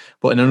win.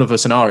 But in another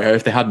scenario,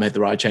 if they had made the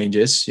right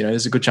changes,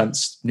 there's a good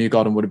chance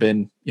Newgarden would have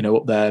been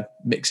up there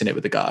mixing it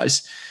with the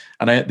guys.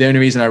 And the only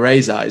reason I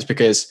raise that is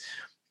because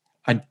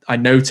I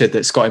noted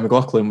that Scotty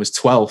McLaughlin was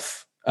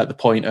 12th at the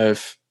point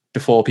of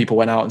before people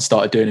went out and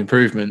started doing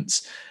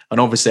improvements. And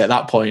obviously at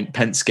that point,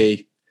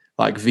 Penske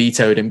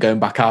vetoed him going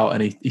back out.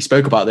 And he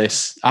spoke about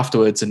this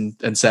afterwards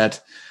and said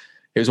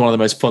it was one of the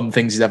most fun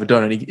things he's ever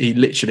done. And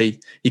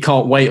he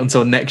can't wait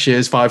until next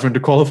year's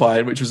 500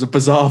 qualifying, which was a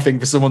bizarre thing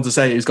for someone to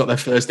say who's got their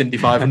first Indy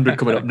 500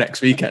 coming up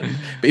next weekend.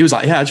 But he was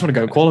like, yeah, I just want to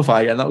go and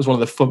qualify again. That was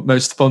one of the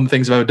most fun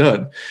things I've ever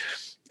done.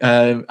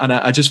 And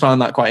I just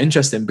found that quite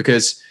interesting,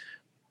 because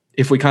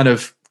if we kind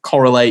of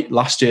correlate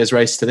last year's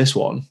race to this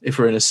one, if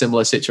we're in a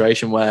similar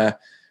situation where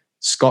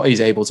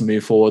Scotty's able to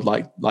move forward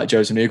like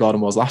Joseph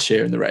Newgarden was last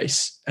year in the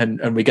race,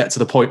 and we get to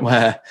the point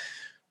where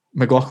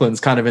McLaughlin's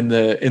kind of in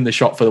the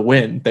shot for the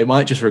win, they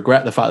might just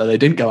regret the fact that they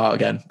didn't go out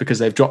again, because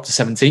they've dropped to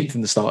 17th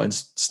in the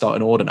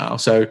starting order now.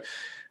 So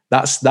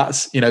that's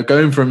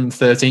going from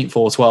 13th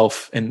or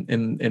 12th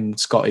in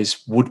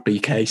Scotty's would-be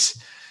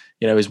case,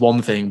 is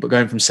one thing, but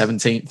going from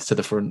 17th to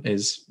the front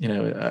is,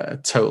 a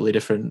totally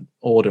different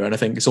order. And I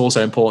think it's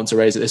also important to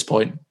raise at this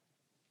point.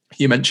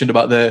 You mentioned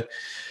about the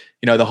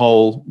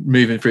whole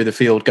moving through the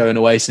field going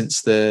away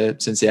since the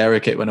aero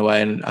kit went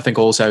away. And I think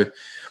also,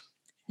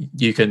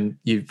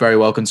 you very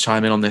welcome to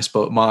chime in on this,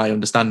 but my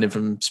understanding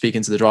from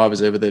speaking to the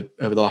drivers over the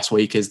last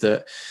week is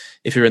that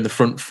if you're in the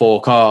front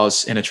 4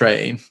 cars in a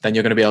train, then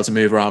you're going to be able to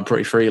move around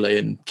pretty freely,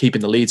 and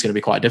keeping the lead's going to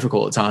be quite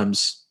difficult at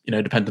times,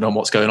 depending on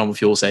what's going on with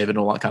fuel saving and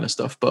all that kind of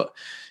stuff. But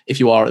if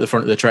you are at the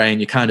front of the train,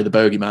 you're kind of the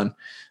bogeyman,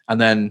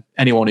 and then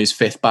anyone who's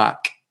 5th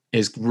back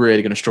is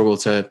really going to struggle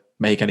to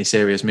make any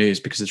serious moves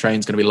because the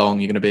train's going to be long.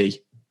 You're going to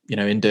be,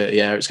 in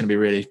dirty air. It's going to be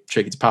really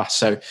tricky to pass.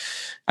 So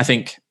I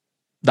think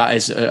that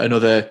is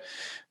another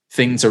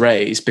thing to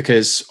raise,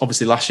 because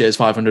obviously last year's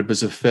 500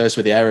 was the first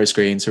with the aero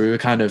screen. So we were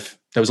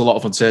there was a lot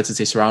of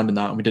uncertainty surrounding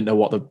that, and we didn't know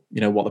what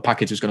the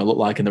package was going to look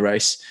like in the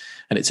race.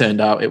 And it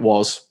turned out it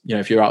was,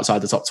 if you're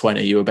outside the top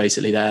 20, you were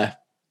basically there,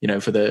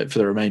 for the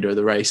remainder of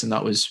the race. And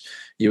that was,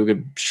 you were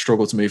going to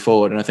struggle to move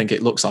forward. And I think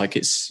it looks like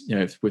it's,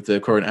 with the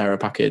current aero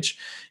package,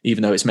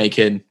 even though it's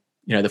making,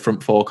 the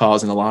front 4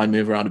 cars in the line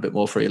move around a bit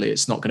more freely,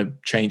 it's not going to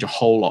change a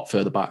whole lot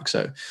further back.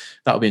 So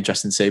that'll be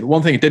interesting to see. But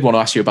one thing I did want to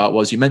ask you about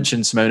was, you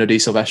mentioned Simona Di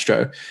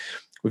Silvestro.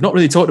 We've not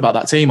really talked about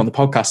that team on the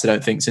podcast, I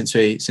don't think, since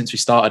we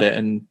started it.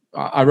 And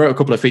I wrote a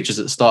couple of features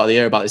at the start of the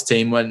year about this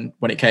team when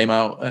it came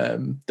out,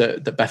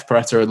 that Beth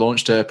Pareto had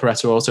launched a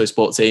Pareto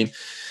Autosport team.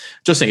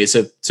 Just think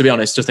to be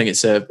honest,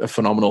 it's a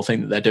phenomenal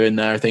thing that they're doing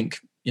there. I think,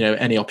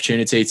 any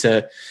opportunity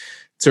to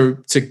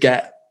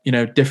get,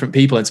 different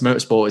people into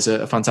motorsport is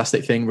a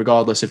fantastic thing,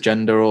 regardless of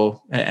gender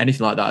or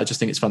anything like that. I just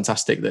think it's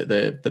fantastic that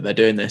they're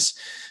doing this.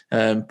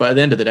 But at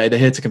the end of the day, they're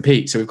here to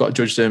compete. So we've got to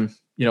judge them,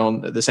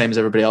 the same as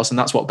everybody else. And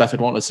that's what Beth had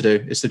wanted to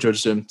do, is to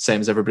judge them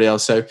same as everybody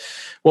else. So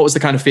what was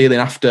the kind of feeling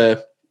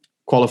after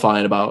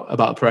qualifying about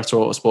Pareto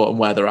Autosport and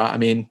where they're at? I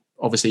mean,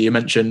 obviously you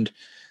mentioned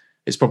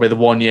it's probably the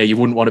one year you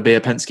wouldn't want to be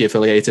a Penske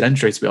affiliated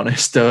entry, to be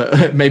honest,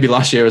 maybe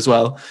last year as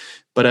well.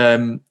 But,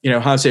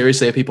 how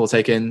seriously are people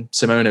taking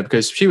Simona?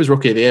 Because she was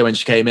Rookie of the Year when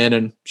she came in,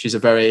 and she's a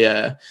very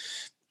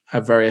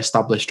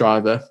established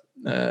driver,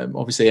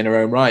 obviously in her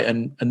own right.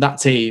 And that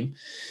team,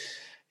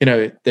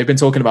 they've been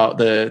talking about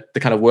the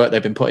kind of work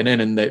they've been putting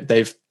in, and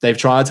they've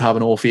tried to have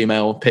an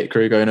all-female pit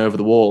crew going over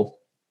the wall.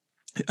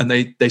 And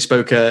they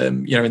spoke,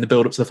 in the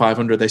build up to the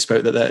 500, they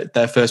spoke that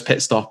their first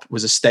pit stop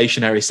was a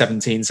stationary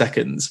 17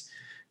 seconds,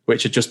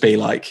 which would just be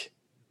like,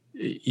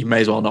 you may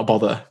as well not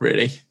bother,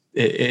 really,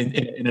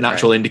 in an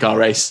actual IndyCar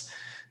race.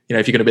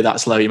 If you're going to be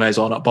that slow, you may as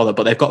well not bother.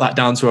 But they've got that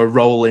down to a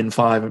roll in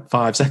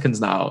 5 seconds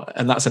now,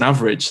 and that's an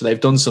average. So they've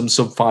done some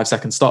sub 5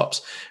 second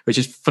stops, which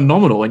is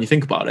phenomenal when you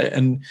think about it.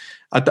 And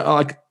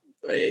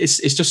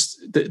it's just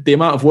the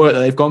amount of work that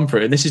they've gone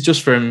through. And this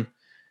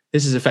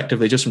is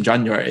effectively just from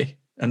January,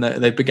 and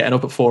they've been getting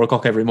up at 4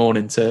 o'clock every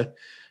morning to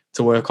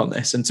work on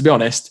this. And to be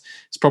honest,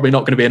 it's probably not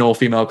going to be an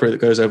all-female crew that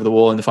goes over the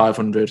wall in the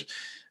 500.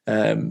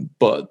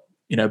 But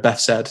Beth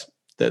said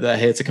that they're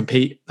here to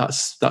compete.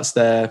 That's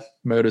their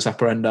modus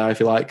operandi, if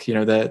you like.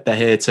 They're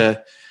here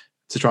to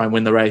try and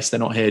win the race. They're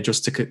not here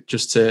just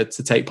to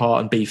take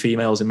part and be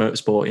females in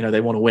motorsport.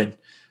 They want to win.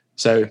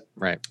 So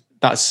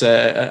that's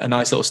a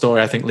nice little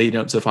story, I think, leading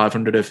up to the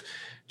 500 of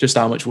just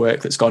how much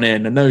work that's gone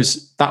in. And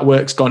that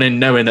work's gone in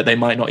knowing that they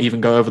might not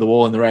even go over the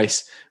wall in the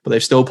race, but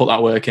they've still put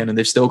that work in, and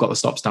they've still got the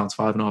stops down to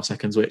 5.5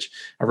 seconds, which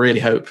I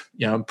really hope,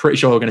 I'm pretty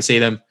sure we're going to see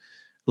them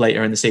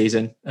later in the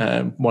season,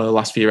 one of the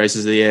last few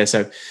races of the year.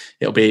 So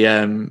it'll be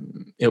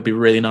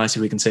really nice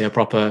if we can see a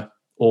proper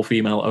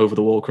all-female over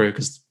the wall crew,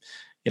 because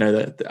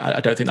I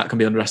don't think that can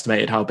be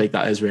underestimated how big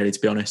that is, really, to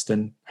be honest.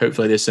 And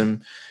hopefully there's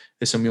some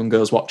young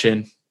girls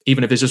watching,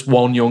 even if there's just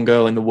one young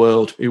girl in the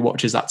world who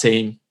watches that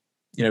team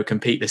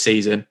compete this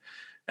season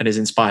and is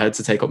inspired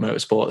to take up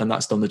motorsport, then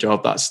that's done the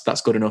job.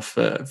 That's good enough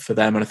for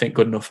them, and I think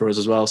good enough for us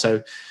as well.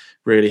 So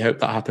really hope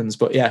that happens.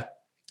 But yeah,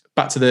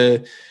 after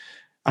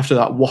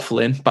that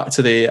waffling, back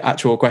to the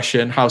actual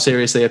question: how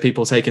seriously are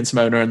people taking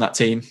Simona and that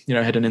team,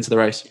 heading into the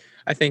race?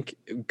 I think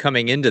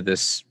coming into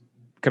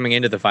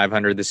the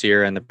 500 this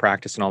year and the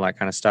practice and all that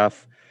kind of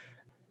stuff,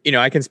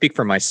 I can speak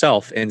for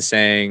myself in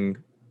saying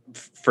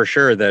for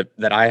sure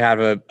that I have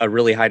a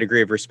really high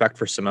degree of respect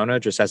for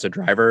Simona just as a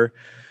driver.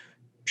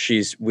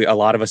 A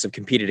lot of us have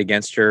competed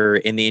against her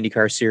in the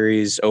IndyCar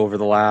series over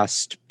the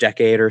last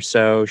decade or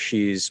so.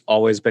 She's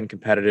always been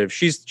competitive.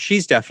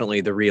 She's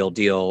definitely the real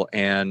deal,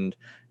 and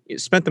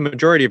spent the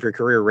majority of her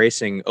career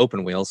racing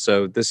open wheel.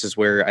 So this is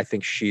where I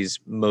think she's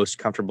most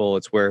comfortable.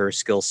 It's where her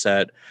skill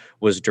set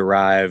was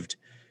derived.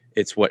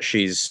 It's what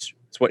she's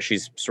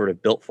sort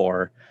of built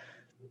for.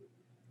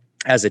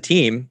 As a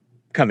team,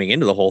 coming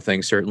into the whole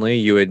thing, certainly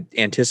you would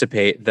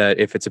anticipate that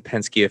if it's a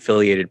Penske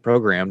affiliated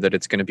program, that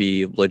it's going to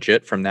be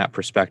legit from that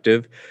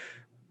perspective.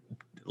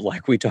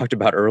 Like we talked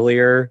about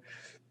earlier,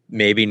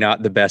 maybe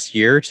not the best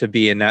year to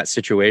be in that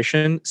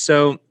situation.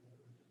 So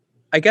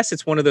I guess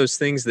it's one of those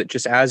things that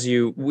just as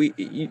you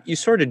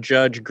sort of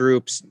judge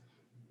groups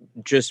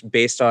just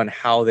based on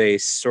how they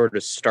sort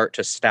of start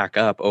to stack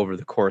up over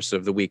the course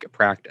of the week of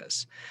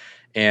practice.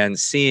 And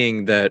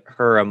seeing that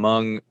her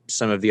among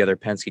some of the other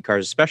Penske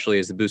cars, especially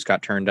as the boost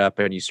got turned up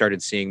and you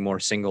started seeing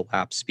more single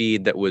lap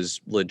speed that was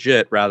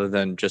legit rather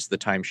than just the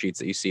timesheets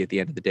that you see at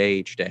the end of the day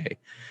each day,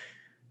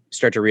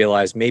 start to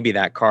realize maybe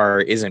that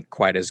car isn't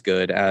quite as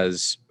good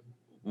as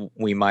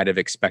we might have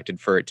expected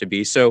for it to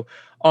be. So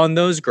on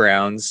those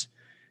grounds,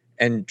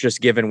 and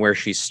just given where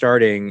she's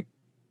starting,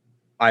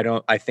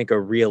 I think a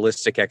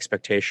realistic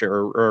expectation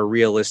or a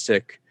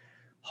realistic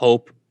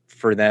hope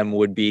for them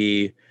would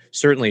be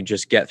certainly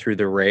just get through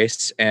the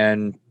race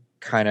and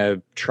kind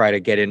of try to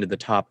get into the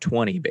top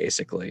 20.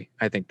 Basically,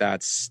 I think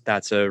that's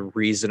a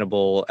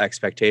reasonable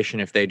expectation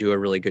if they do a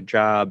really good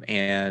job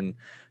and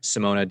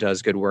Simona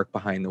does good work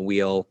behind the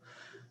wheel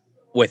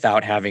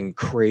without having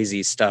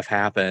crazy stuff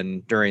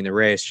happen during the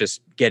race,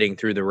 just getting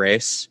through the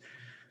race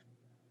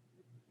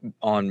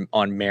on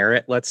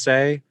merit, let's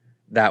say.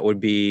 That would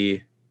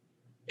be,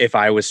 if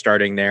I was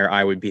starting there,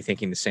 I would be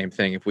thinking the same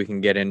thing. If we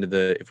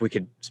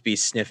could be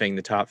sniffing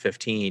the top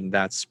 15,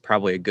 that's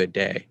probably a good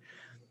day.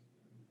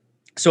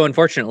 So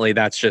unfortunately,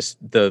 that's just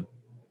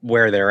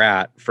where they're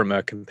at from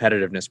a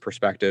competitiveness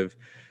perspective.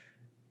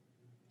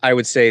 I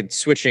would say,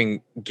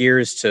 switching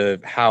gears to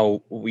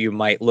how you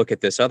might look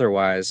at this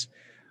otherwise,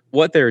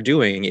 what they're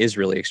doing is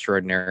really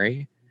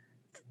extraordinary.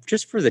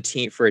 Just for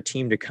a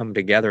team to come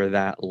together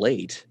that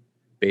late,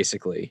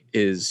 basically,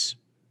 is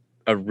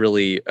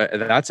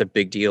that's a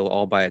big deal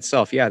all by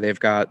itself. Yeah, they've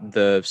got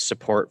the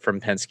support from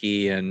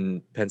Penske,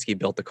 and Penske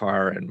built the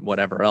car and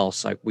whatever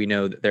else. Like, we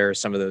know that there are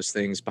some of those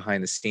things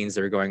behind the scenes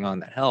that are going on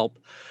that help,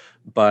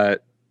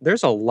 but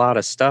there's a lot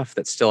of stuff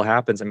that still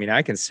happens. I mean,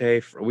 I can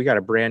say we got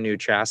a brand new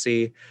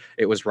chassis.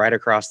 It was right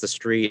across the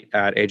street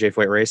at AJ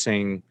Foyt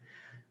Racing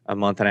a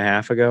month and a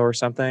half ago or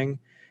something.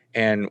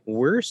 And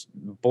boys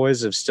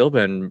have still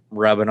been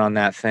rubbing on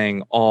that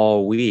thing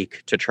all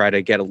week to try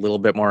to get a little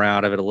bit more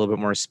out of it, a little bit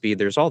more speed.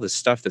 There's all this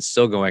stuff that's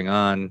still going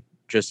on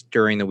just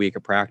during the week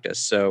of practice.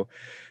 So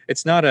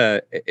it's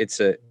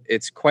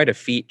quite a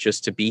feat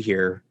just to be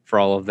here for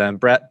all of them.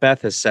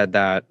 Beth has said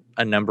that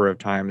a number of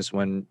times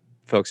when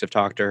folks have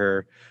talked to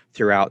her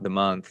throughout the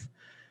month.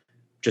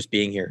 Just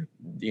being here,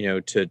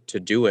 to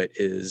do it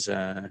is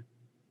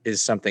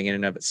something in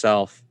and of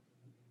itself.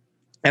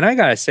 And I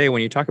gotta say,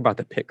 when you talk about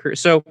the pit crew,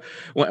 so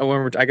when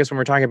we're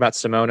talking about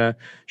Simona,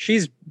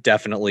 she's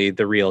definitely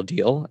the real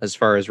deal as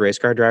far as race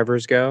car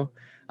drivers go.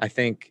 I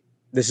think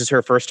this is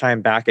her first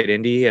time back at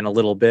Indy in a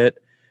little bit.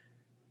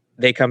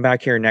 They come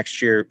back here next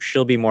year,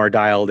 she'll be more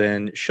dialed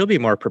in. She'll be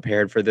more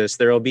prepared for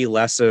this. It'll be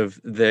less of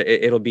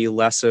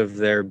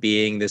there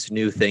being this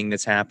new thing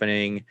that's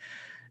happening.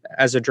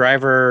 As a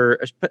driver,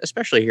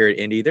 especially here at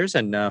Indy, there's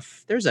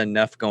enough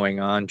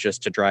going on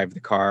just to drive the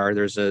car.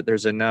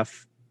 There's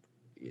enough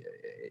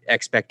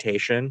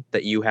expectation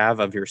that you have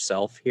of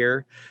yourself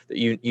here that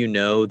you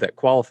know that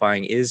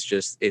qualifying is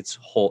just this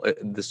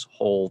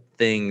whole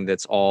thing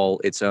that's all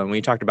its own. When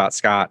you talked about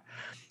Scott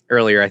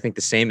earlier, I think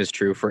the same is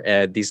true for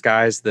Ed. These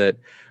guys that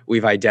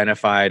we've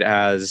identified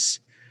as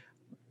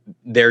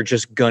they're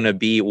just gonna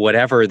be,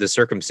 whatever the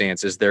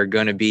circumstances, they're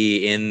gonna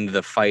be in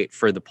the fight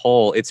for the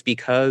pole. It's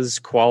because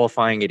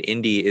qualifying at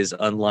Indy is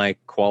unlike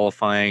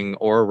qualifying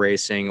or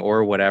racing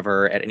or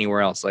whatever at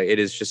anywhere else. Like, it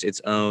is just its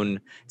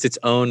own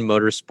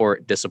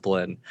motorsport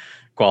discipline,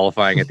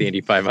 qualifying at the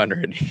Indy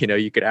 500.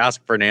 You could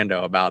ask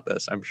Fernando about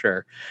this, I'm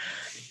sure.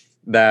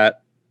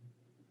 That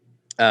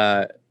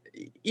I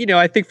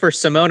think for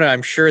Simona,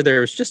 I'm sure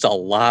there's just a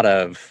lot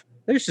of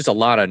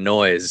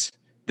noise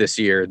this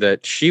year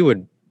that she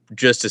would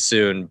just as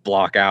soon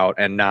block out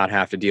and not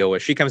have to deal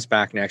with. She comes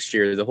back next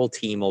year, the whole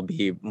team will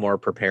be more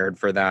prepared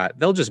for that.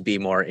 They'll just be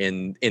more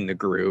in the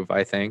groove,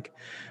 I think,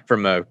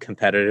 from a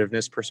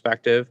competitiveness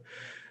perspective.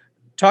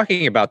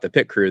 Talking about the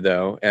pit crew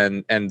though,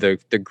 and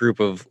the group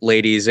of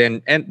ladies,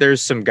 and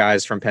there's some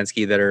guys from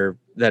Penske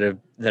that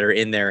are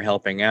in there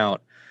helping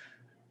out.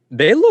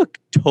 They look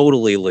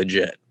totally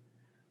legit.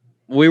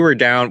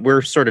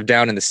 We're sort of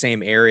down in the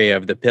same area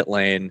of the pit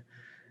lane.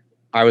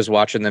 I was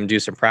watching them do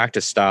some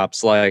practice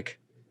stops. Like,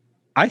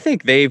 I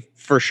think they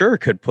for sure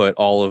could put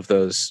all of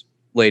those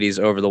ladies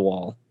over the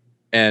wall,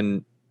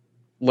 and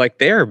like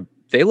they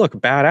look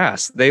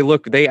badass.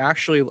 They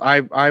actually,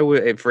 I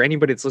would, for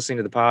anybody that's listening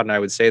to the pod, and I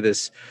would say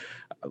this,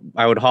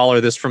 I would holler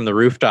this from the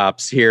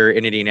rooftops here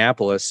in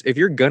Indianapolis. If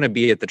you're going to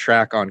be at the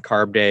track on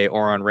carb day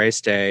or on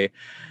race day,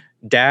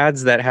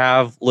 dads that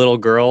have little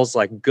girls,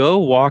 like, go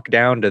walk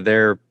down to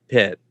their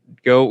pit,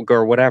 go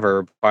or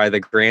whatever, by the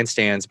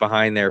grandstands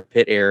behind their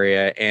pit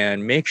area,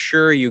 and make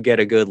sure you get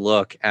a good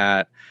look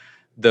at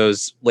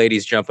those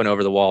ladies jumping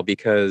over the wall,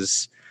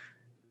 because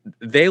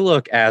they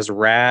look as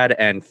rad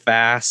and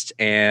fast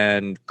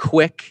and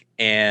quick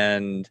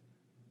and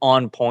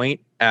on point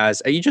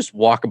as you just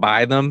walk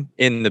by them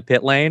in the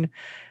pit lane,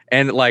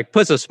 and like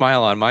puts a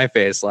smile on my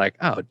face. Like,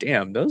 oh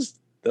damn, those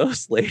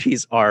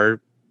ladies are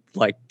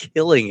like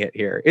killing it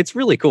here. It's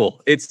really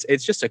cool. It's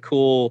just a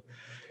cool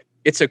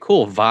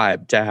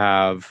vibe to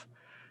have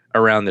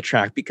around the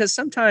track, because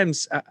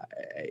sometimes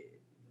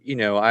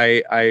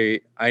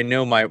I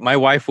know my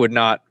wife would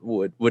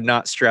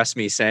not stress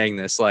me saying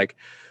this, like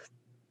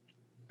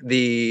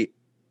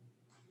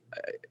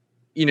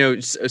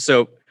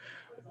so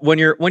when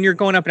you're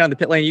going up and down the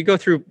pit lane, you go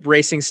through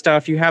racing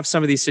stuff, you have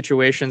some of these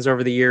situations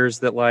over the years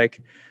that,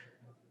 like,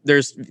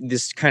 there's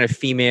this kind of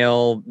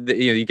female,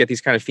 you get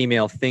these kind of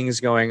female things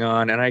going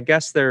on. And I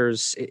guess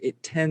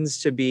it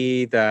tends to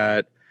be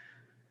that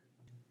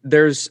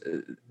there's,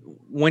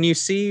 when you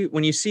see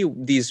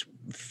these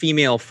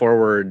female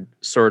forward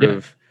sort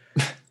of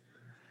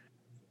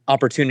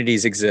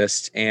opportunities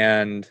exist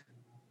and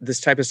this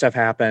type of stuff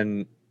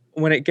happen,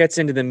 when it gets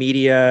into the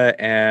media,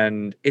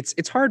 and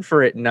it's hard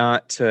for it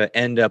not to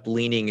end up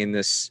leaning in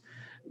this,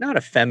 not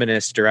a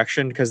feminist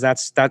direction, because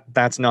that's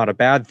not a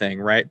bad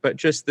thing, right? But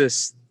just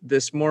this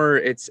more,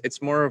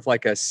 it's more of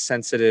like a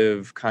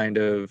sensitive kind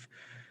of,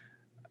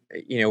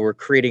 we're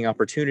creating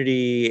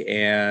opportunity,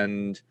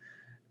 and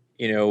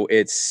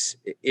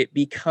it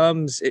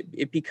becomes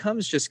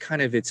just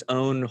kind of its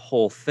own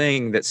whole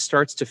thing that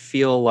starts to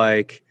feel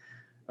like,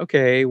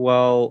 okay,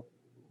 well,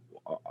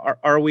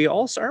 aren't we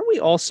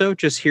also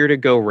just here to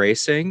go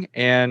racing?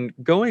 And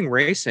going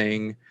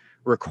racing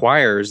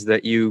requires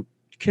that you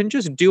can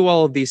just do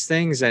all of these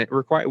things, and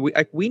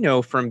we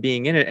know from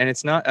being in it, and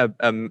it's not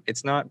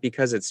it's not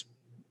because it's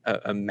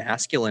a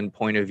masculine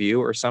point of view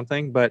or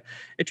something, but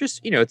it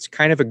just, it's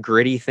kind of a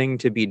gritty thing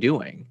to be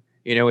doing.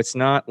 It's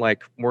not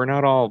like we're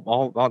not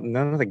all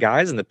none of the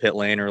guys in the pit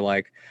lane are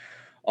like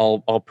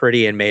all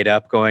pretty and made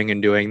up going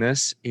and doing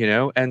this,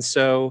 and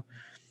so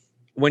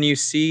when you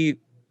see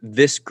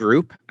this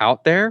group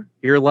out there,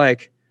 you're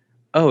like,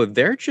 oh,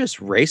 they're just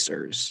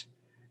racers.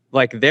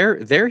 Like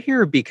they're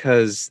here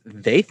because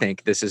they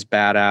think this is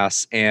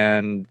badass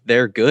and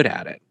they're good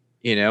at it,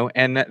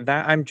 and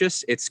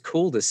it's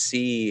cool to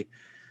see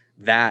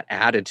that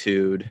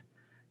attitude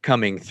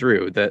coming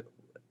through.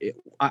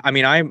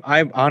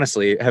 I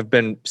honestly have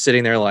been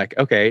sitting there like,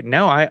 okay,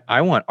 now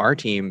I want our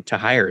team to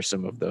hire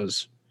some of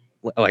those.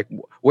 Like,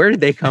 where did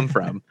they come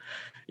from?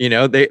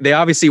 They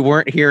obviously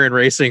weren't here in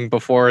racing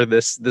before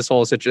this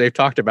whole situation. They've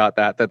talked about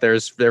that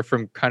they're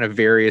from kind of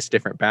various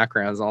different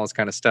backgrounds and all this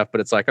kind of stuff. But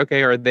it's like,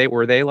 okay,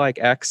 were they like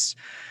ex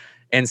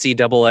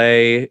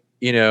NCAA,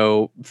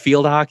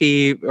 field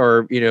hockey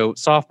or,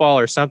 softball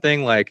or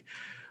something? Like,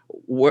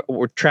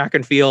 we're track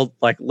and field,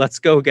 like, let's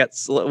go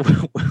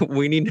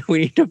we need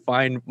to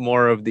find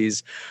more of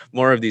these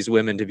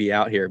women to be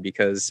out here,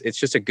 because it's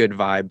just a good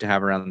vibe to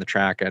have around the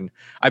track. And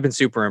I've been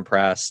super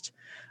impressed.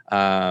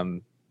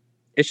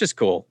 It's just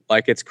cool.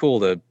 Like, it's cool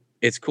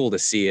to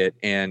see it,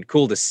 and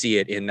cool to see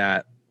it in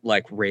that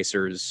like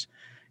racers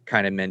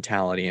kind of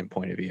mentality and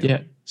point of view.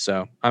 Yeah.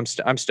 So I'm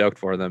stoked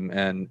for them,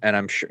 and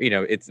I'm sure,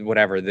 it's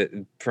whatever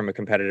that from a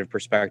competitive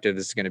perspective,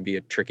 this is going to be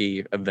a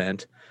tricky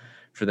event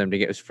for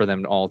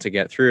them all to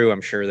get through.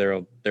 I'm sure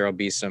they'll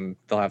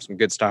have some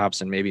good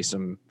stops, and maybe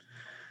some,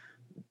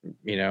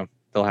 they'll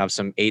have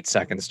some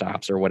 8-second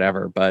stops or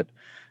whatever, but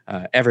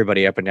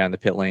everybody up and down the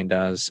pit lane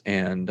does.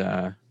 And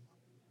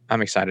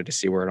I'm excited to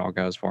see where it all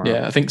goes for them.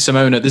 Yeah, I think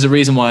Simona, there's a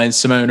reason why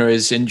Simona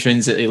is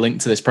intrinsically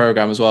linked to this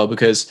program as well,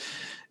 because,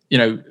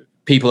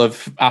 people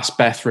have asked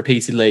Beth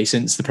repeatedly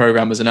since the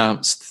program was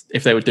announced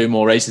if they would do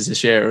more races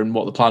this year and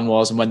what the plan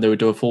was and when they would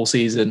do a full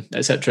season,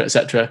 etc.,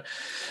 etc.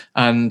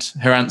 And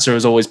her answer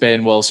has always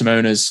been, well,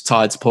 Simona's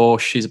tied to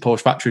Porsche. She's a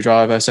Porsche factory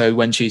driver. So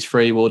when she's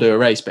free, we'll do a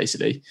race,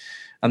 basically.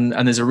 And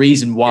there's a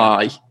reason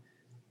why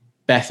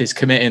Beth is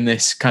committing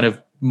this kind of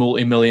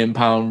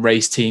multi-million-pound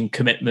race team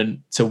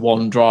commitment to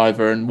one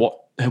driver and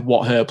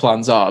what her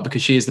plans are,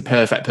 because she is the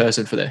perfect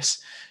person for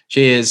this.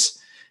 She is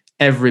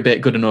every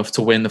bit good enough to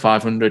win the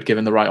 500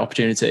 given the right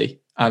opportunity.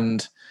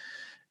 And,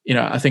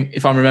 I think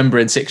if I'm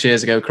remembering 6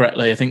 years ago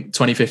correctly, I think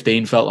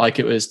 2015 felt like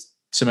it was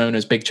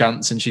Simona's big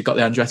chance, and she got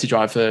the Andretti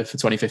drive for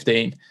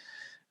 2015.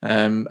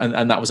 And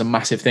that was a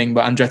massive thing,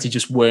 but Andretti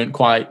just weren't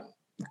quite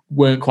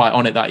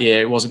on it that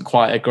year. It wasn't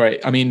quite a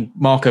great,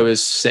 Marco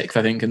was sixth,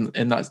 I think,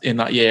 in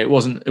that year. It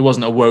wasn't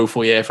a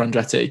woeful year for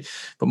Andretti,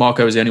 but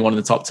Marco was the only one in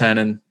the top 10,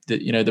 and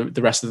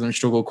the rest of them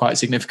struggled quite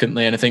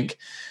significantly. And I think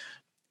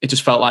it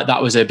just felt like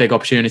that was a big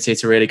opportunity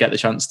to really get the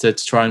chance to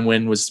try and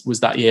win was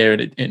that year,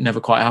 and it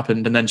never quite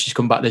happened. And then she's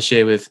come back this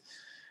year with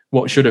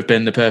what should have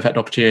been the perfect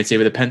opportunity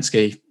with a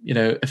Penske,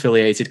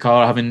 affiliated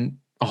car, having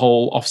a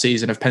whole off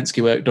season of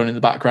Penske work done in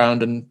the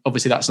background. And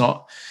obviously that's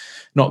not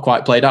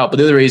quite played out. But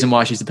the other reason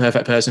why she's the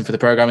perfect person for the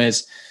program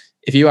is,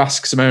 if you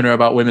ask Simona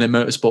about women in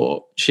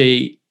motorsport,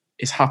 she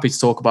is happy to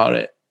talk about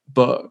it.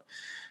 But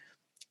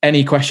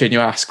any question you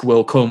ask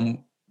will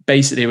come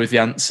basically with the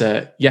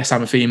answer, yes,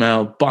 I'm a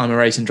female, but I'm a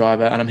racing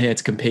driver and I'm here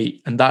to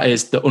compete. And that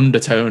is the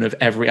undertone of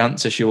every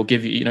answer she will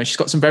give you. She's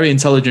got some very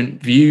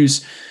intelligent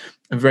views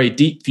and very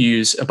deep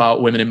views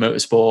about women in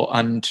motorsport,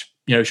 and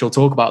she'll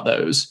talk about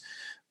those.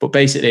 But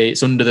basically,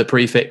 it's under the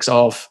prefix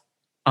of,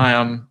 I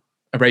am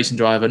a racing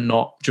driver,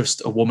 not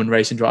just a woman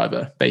racing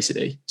driver,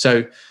 basically.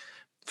 So,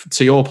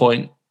 to your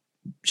point,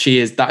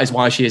 that is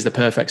why she is the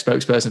perfect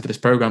spokesperson for this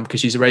program, because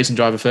she's a racing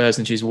driver first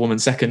and she's a woman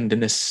second in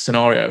this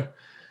scenario.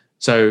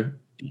 So,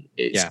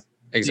 yeah,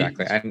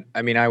 exactly. And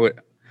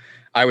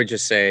I would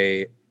just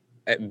say,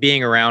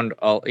 being around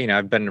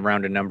I've been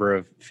around a number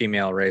of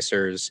female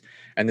racers,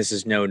 and this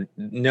is no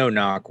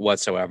knock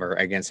whatsoever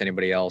against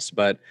anybody else.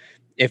 But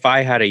if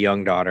I had a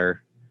young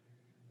daughter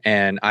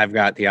and I've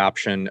got the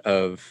option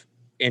of,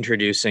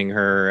 introducing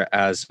her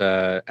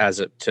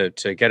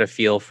to get a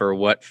feel for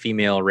what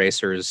female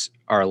racers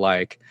are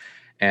like.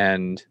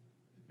 And,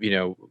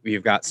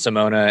 you've got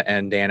Simona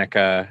and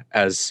Danica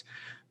as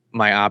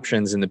my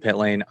options in the pit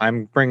lane.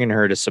 I'm bringing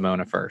her to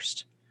Simona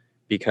first,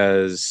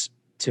 because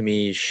to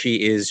me,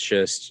 she's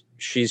just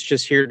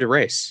here to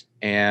race.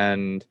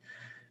 And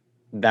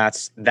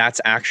that's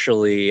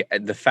actually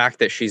the fact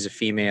that she's a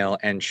female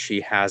and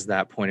she has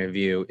that point of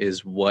view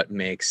is what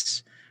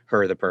makes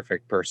her the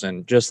perfect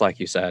person, just like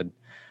you said,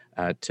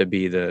 to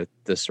be the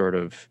sort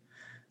of,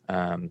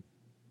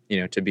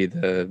 to be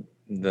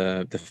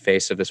the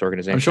face of this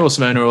organization. I'm sure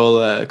Simona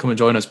will come and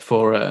join us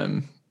before,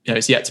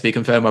 it's yet to be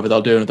confirmed whether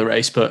they'll do another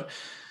race, but,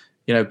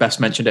 Beth's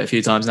mentioned it a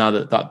few times now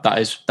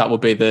that will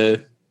be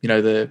the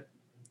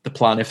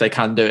plan. If they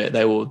can do it,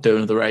 they will do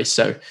another race.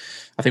 So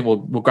I think we'll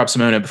grab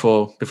Simona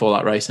before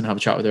that race and have a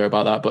chat with her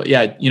about that. But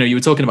yeah, you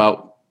were talking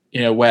about,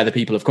 where the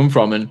people have come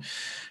from, and,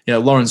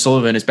 Lauren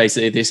Sullivan is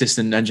basically the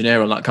assistant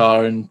engineer on that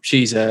car, and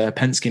she's a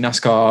Penske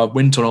NASCAR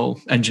wind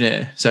tunnel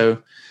engineer.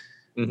 So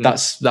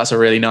that's a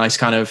really nice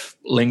kind of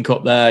link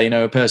up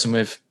there. A person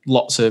with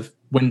lots of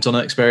wind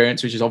tunnel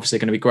experience, which is obviously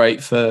going to be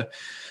great for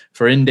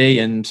Indy,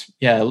 and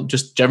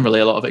just generally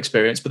a lot of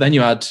experience. But then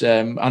you had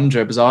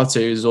Andrea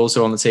Bazzatu, who's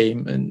also on the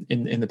team and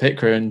in the pit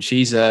crew, and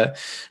she's not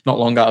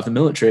long out of the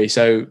military.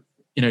 So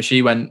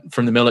she went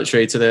from the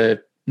military to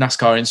the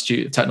NASCAR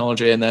Institute of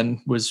Technology, and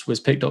then was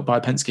picked up by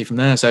Penske from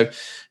there. So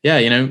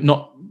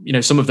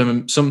some of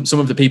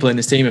the people in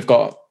this team have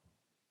got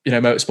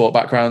motorsport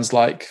backgrounds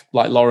like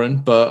Lauren,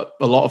 but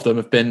a lot of them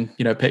have been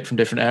picked from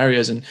different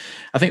areas. And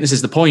I think this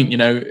is the point.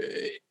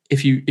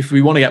 If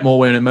we want to get more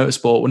women in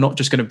motorsport, we're not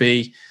just going to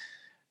be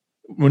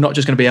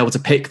able to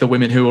pick the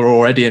women who are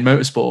already in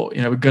motorsport.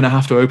 We're going to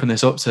have to open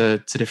this up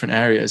to different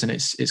areas, and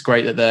it's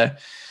great that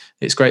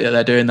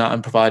they're doing that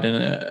and providing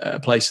a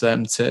place for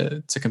them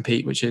to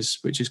compete, which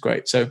is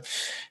great. So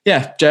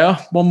yeah,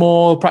 JR, one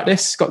more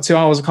practice. Got 2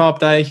 hours of carb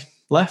day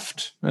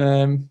left.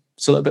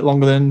 It's a little bit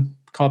longer than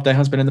carb day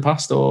has been in the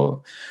past,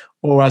 or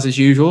as is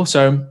usual.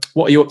 So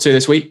what are you up to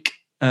this week?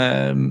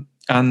 And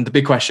the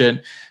big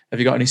question: have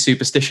you got any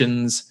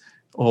superstitions,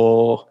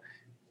 or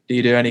do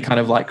you do any kind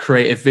of like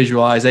creative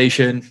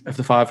visualization of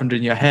the 500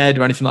 in your head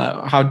or anything like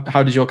that?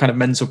 How does your kind of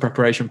mental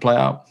preparation play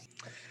out?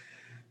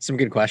 Some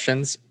good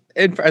questions.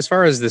 And as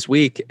far as this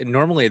week,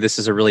 normally this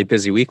is a really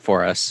busy week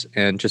for us.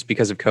 And just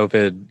because of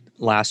COVID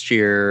last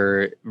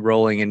year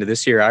rolling into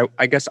this year,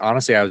 I guess,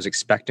 honestly, I was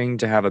expecting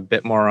to have a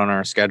bit more on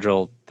our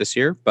schedule this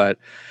year. But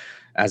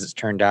as it's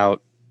turned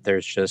out,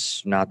 there's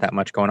just not that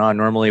much going on.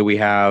 Normally we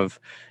have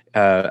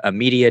a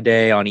media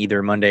day on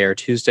either Monday or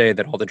Tuesday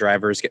that all the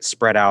drivers get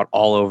spread out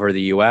all over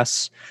the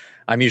U.S.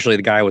 I'm usually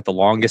the guy with the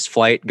longest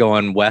flight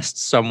going west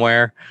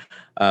somewhere.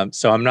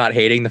 So I'm not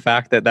hating the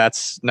fact that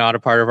that's not a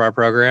part of our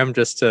program,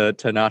 just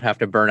to not have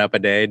to burn up a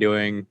day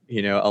doing,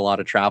 a lot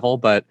of travel.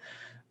 But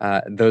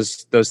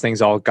those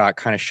things all got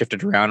kind of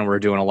shifted around, and we're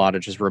doing a lot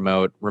of just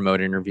remote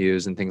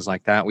interviews and things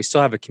like that. We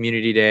still have a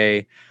community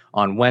day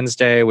on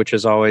Wednesday, which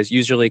is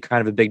usually kind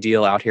of a big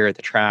deal out here at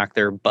the track.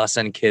 They're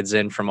bussing kids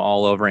in from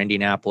all over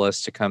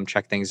Indianapolis to come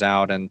check things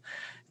out and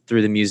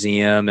through the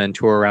museum and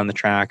tour around the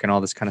track and all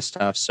this kind of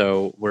stuff.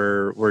 So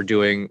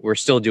we're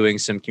still doing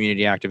some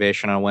community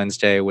activation on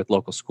Wednesday with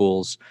local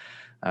schools.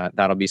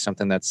 That'll be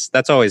something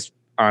that's always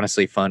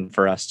honestly fun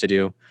for us to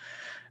do.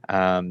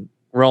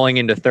 Rolling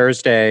into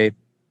Thursday,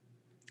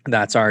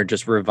 that's our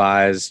just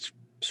revised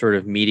sort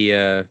of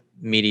media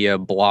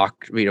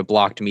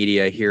blocked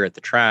media here at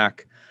the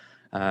track.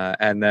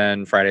 And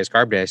then Friday's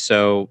carb day.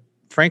 So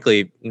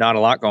frankly, not a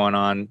lot going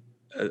on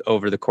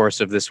over the course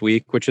of this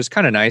week, which is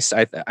kind of nice.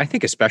 I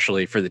think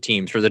especially for the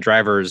teams. For the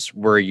drivers,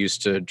 we're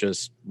used to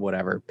just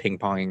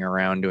ping-ponging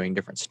around doing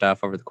different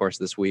stuff over the course of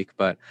this week.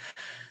 But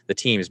the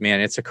teams, man,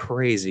 it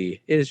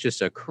is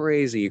just a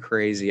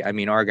crazy. I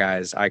mean, our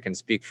guys, I can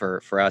speak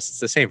for us. It's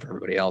the same for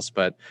everybody else.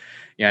 But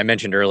I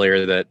mentioned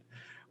earlier that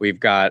we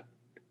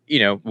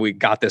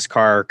got this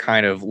car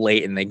kind of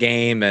late in the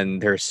game,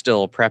 and they're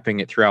still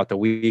prepping it throughout the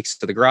week.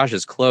 So the garage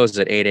is closed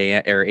at 8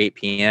 a.m. or 8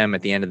 p.m.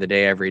 at the end of the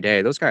day every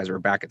day. Those guys were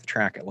back at the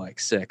track at like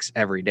 6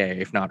 every day,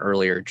 if not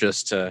earlier,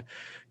 just to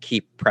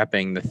keep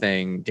prepping the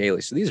thing daily.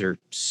 So these are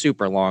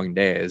super long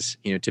days,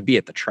 to be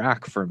at the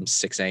track from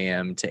 6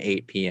 a.m. to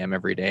 8 p.m.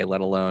 every day,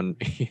 let alone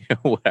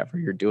whatever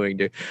you're doing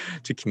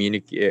to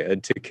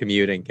communicate, to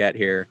commute and get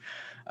here.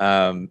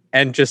 And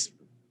just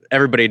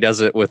everybody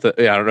does it with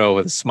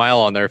a smile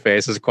on their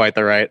face is quite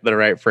the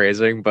right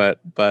phrasing, but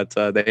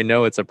they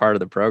know it's a part of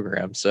the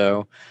program.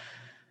 So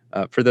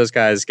for those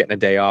guys, getting a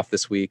day off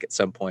this week at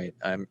some point,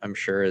 I'm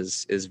sure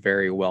is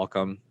very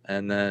welcome.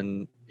 And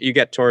then you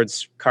get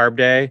towards Carb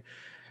Day.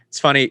 It's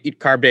funny,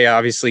 Carb Day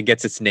obviously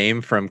gets its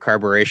name from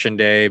Carburation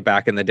Day.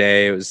 Back in the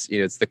day, it was,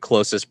 it's the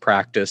closest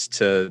practice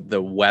to the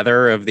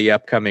weather of the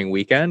upcoming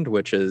weekend,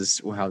 which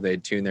is how they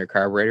tune their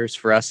carburetors.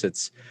 For us,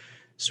 it's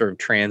sort of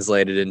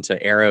translated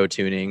into aero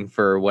tuning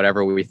for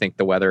whatever we think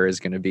the weather is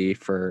going to be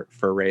for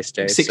race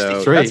day.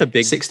 63. So that's a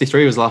big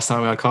 63 was the last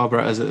time we had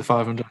carburetors at the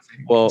 500.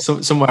 Well,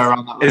 somewhere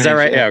around that range. Is that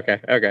right? Yeah.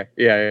 Okay.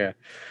 Yeah.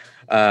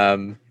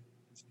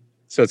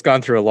 So it's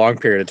gone through a long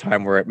period of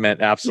time where it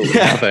meant absolutely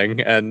nothing,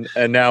 and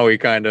now we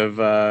kind of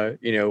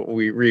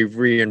we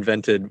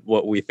reinvented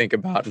what we think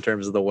about in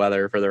terms of the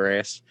weather for the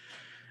race.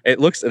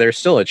 There's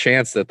still a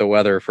chance that the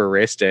weather for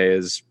race day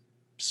is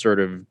sort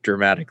of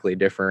dramatically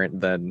different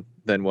than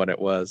what it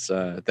was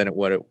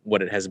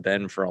what it has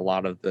been for a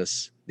lot of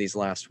these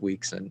last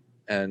weeks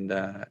and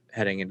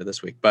heading into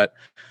this week. But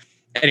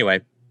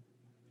anyway,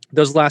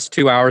 those last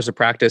 2 hours of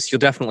practice, you'll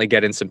definitely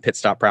get in some pit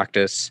stop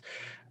practice.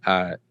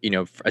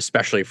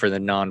 Especially for the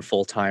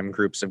non-full-time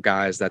groups of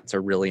guys, that's a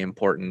really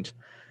important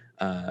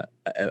part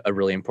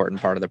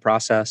of the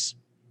process.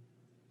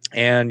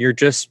 And you're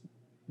just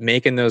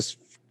making those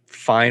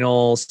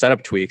final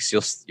setup tweaks.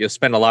 You'll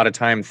spend a lot of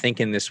time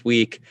thinking this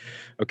week,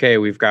 okay,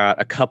 we've got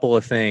a couple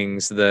of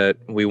things that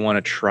we want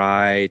to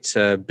try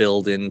to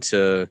build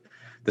into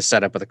the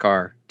setup of the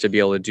car to be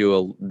able to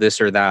do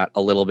this or that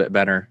a little bit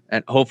better.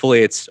 And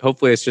hopefully it's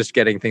just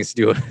getting things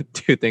to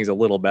do things a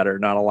little better,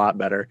 not a lot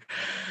better,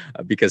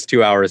 because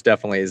 2 hours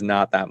definitely is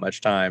not that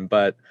much time.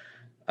 But,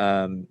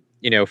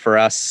 for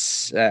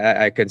us,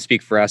 I can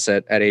speak for us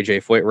at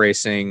AJ Foyt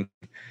Racing.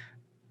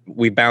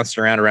 We bounced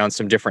around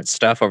some different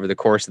stuff over the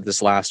course of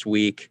this last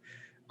week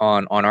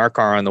on our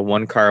car. On the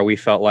one car, we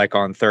felt like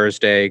on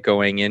Thursday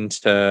going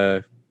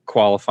into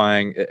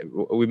qualifying,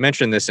 we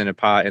mentioned this in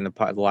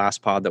the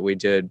last pod that we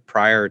did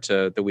prior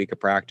to the week of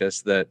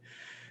practice, that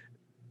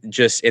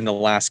just in the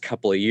last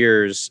couple of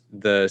years,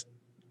 the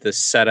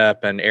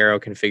setup and aero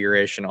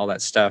configuration, all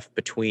that stuff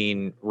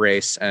between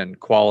race and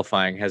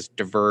qualifying has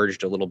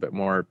diverged a little bit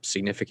more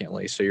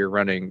significantly. So you're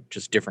running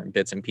just different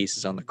bits and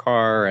pieces on the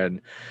car and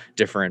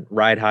different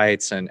ride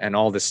heights and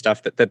all this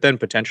stuff that then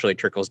potentially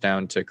trickles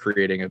down to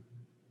creating a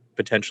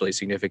potentially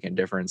significant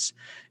difference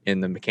in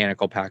the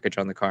mechanical package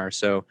on the car.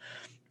 So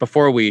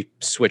before we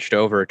switched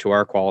over to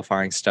our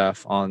qualifying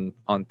stuff on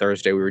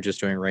Thursday, we were just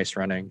doing race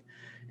running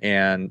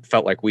and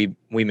felt like we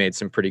made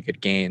some pretty good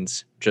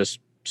gains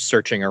just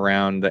searching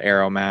around the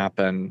aero map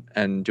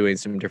and doing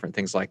some different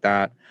things like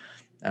that.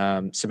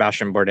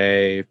 Sebastian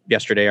Bourdais,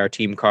 yesterday, our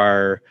team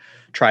car,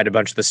 tried a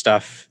bunch of the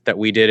stuff that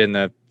we did in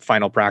the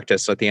final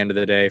practice at the end of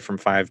the day from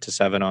 5 to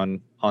 7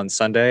 on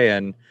Sunday,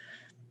 and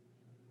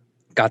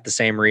got the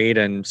same read.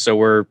 And so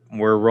we're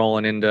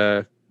rolling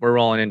into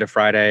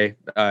Friday,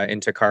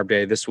 into carb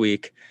day this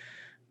week,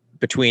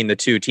 between the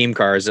two team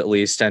cars at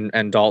least,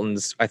 and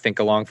Dalton's, I think,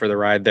 along for the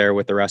ride there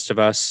with the rest of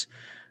us,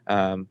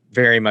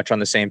 very much on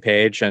the same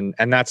page. And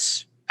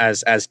that's,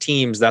 as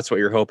teams, that's what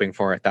you're hoping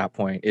for at that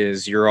point,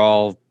 is you've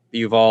all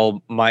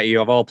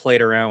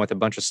played around with a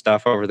bunch of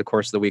stuff over the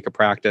course of the week of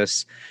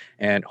practice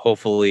and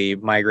hopefully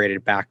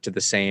migrated back to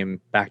the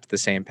same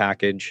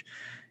package.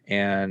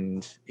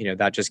 And,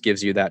 that just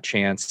gives you that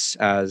chance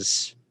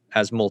as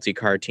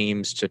multi-car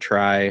teams to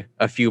try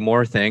a few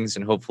more things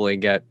and hopefully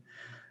get,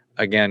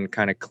 again,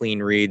 kind of clean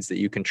reads that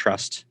you can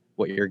trust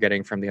what you're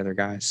getting from the other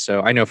guys.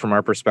 So I know from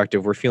our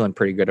perspective, we're feeling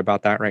pretty good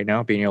about that right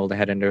now, being able to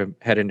head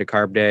into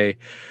carb day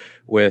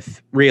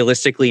with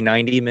realistically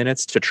 90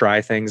 minutes to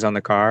try things on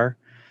the car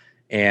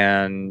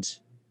and,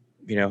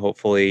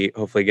 hopefully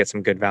get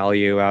some good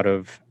value out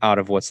of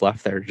what's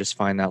left there, to just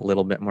find that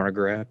little bit more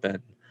grip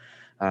and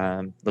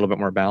a little bit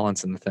more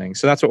balance in the thing.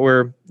 So that's what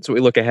we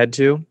look ahead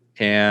to.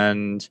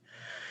 And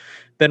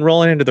then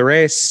rolling into the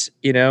race,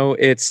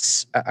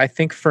 I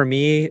think for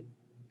me,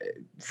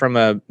 from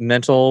a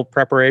mental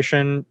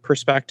preparation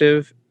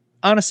perspective,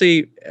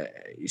 honestly,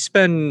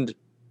 I'm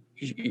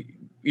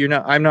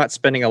not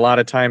spending a lot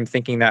of time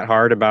thinking that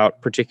hard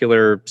about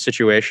particular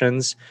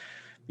situations.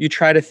 You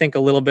try to think a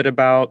little bit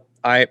about,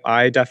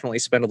 I definitely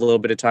spend a little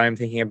bit of time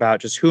thinking about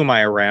just who am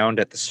I around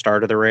at the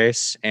start of the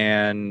race,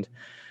 and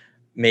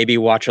maybe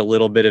watch a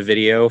little bit of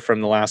video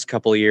from the last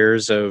couple of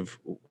years of,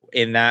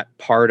 in that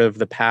part of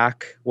the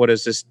pack, what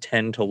does this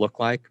tend to look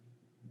like?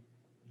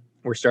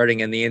 We're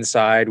starting in the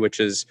inside, which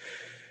is,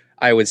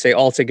 I would say,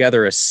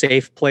 altogether a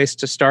safe place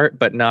to start,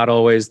 but not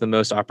always the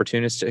most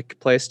opportunistic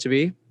place to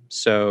be.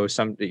 So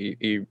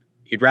you'd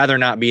rather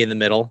not be in the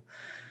middle,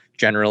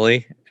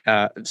 generally.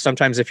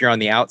 Sometimes if you're on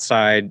the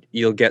outside,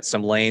 you'll get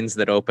some lanes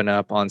that open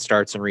up on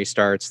starts and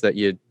restarts that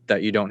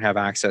you don't have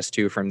access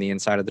to from the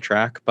inside of the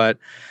track. But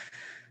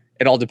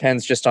it all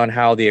depends just on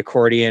how the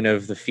accordion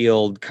of the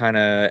field kind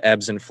of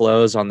ebbs and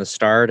flows on the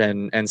start.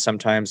 And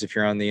sometimes if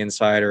you're on the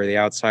inside or the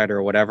outside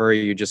or whatever,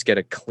 you just get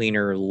a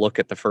cleaner look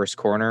at the first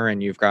corner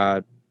and you've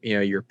got,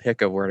 your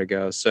pick of where to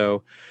go.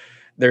 So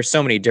there's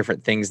so many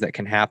different things that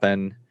can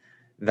happen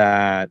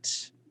that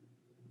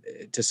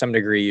to some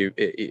degree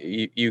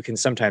you can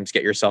sometimes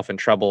get yourself in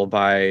trouble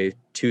by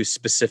too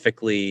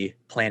specifically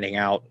planning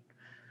out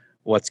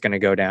what's going to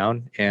go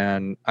down.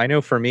 And I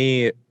know for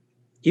me,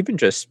 even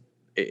just,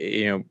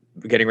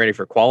 getting ready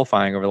for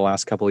qualifying over the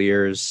last couple of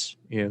years,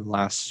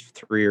 last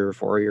 3 or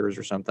 4 years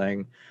or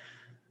something,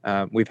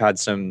 we've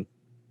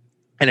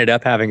ended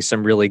up having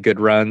some really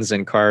good runs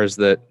in cars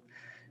that,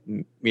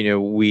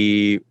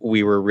 we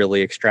were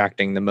really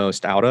extracting the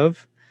most out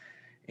of.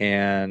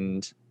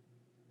 And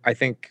I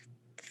think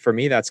for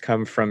me, that's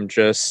come from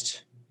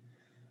just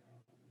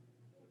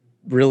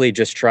really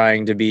just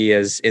trying to be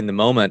as in the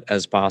moment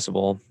as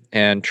possible,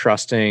 and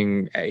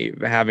trusting,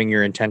 having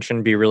your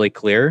intention be really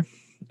clear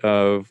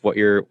of what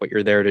you're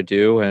there to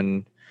do.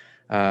 And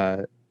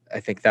I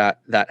think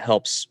that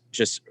helps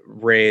just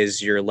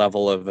raise your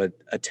level of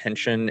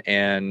attention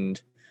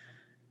and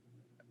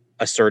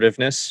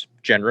assertiveness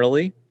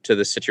generally to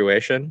the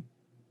situation,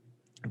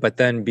 but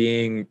then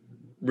being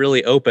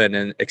really open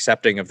and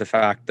accepting of the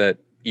fact that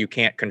you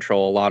can't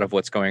control a lot of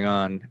what's going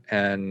on.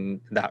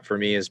 And that for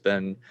me has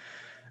been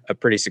a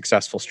pretty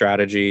successful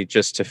strategy,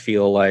 just to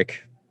feel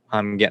like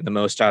I'm getting the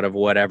most out of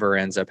whatever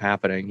ends up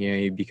happening.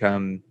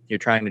 You're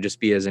trying to just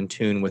be as in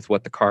tune with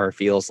what the car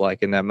feels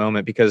like in that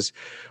moment. Because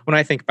when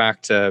I think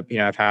back to,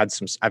 I've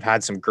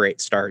had some great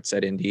starts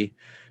at Indy,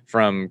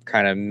 from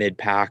kind of mid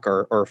pack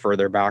or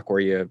further back, where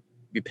you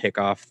pick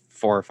off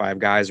 4 or 5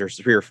 guys, or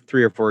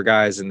three or four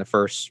guys in the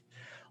first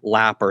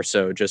lap or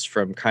so, just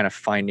from kind of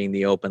finding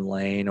the open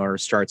lane or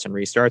starts and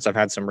restarts. I've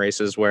had some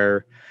races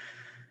where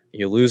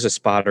you lose a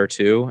spot or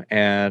two,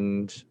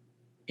 and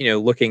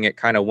looking at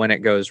kind of when it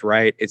goes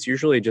right, it's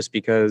usually just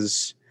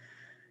because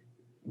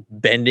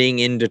bending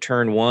into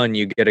turn 1,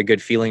 you get a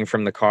good feeling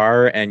from the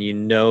car, and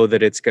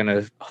that it's going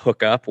to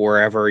hook up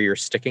wherever you're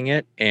sticking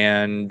it,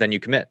 and then you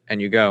commit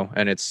and you go,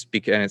 and it's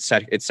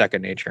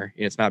second nature.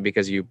 It's not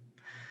because you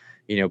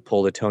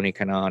pulled a Tony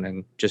Kanaan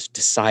and just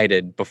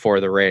decided before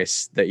the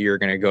race that you're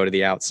going to go to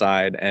the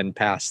outside and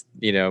pass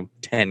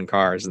 10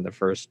 cars in the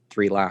first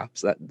 3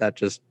 laps. That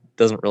just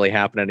doesn't really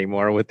happen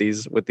anymore with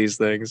these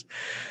things.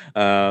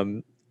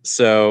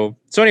 So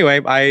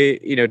anyway,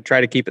 I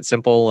try to keep it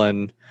simple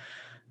and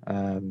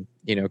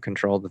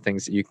control the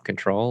things that you can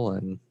control,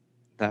 and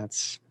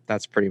that's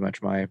pretty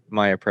much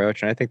my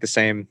approach. And I think the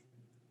same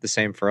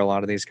for a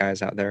lot of these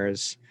guys out there.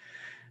 Is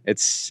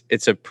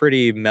it's a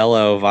pretty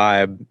mellow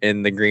vibe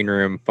in the green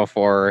room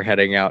before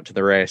heading out to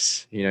the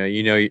race.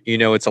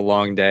 It's a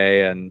long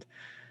day, and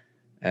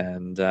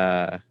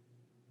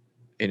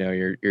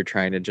you're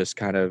trying to just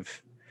kind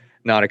of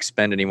not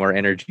expend any more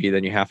energy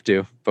than you have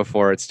to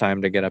before it's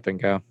time to get up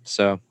and go.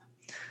 So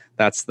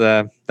that's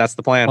the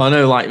plan. Well, I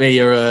know, like me,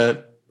 you're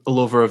a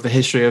lover of the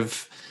history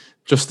of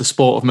just the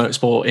sport of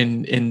motorsport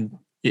in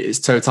its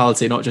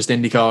totality, not just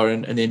IndyCar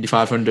and the Indy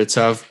 500.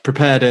 So I've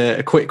prepared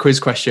a quick quiz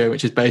question,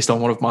 which is based on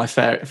one of my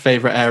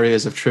favorite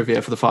areas of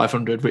trivia for the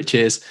 500, which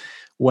is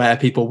where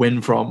people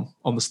win from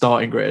on the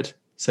starting grid.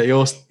 So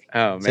you're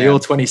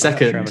 22nd.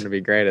 Sure, I'm going to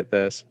be great at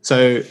this.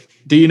 So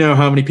do you know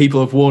how many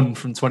people have won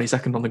from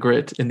 22nd on the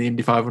grid in the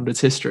Indy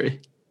 500's history?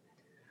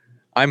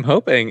 I'm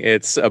hoping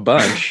it's a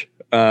bunch.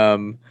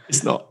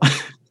 It's not.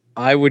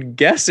 I would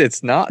guess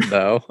it's not,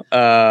 though.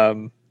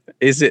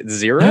 Is it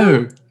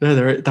 0? No,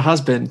 there has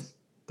been.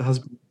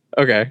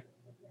 Okay.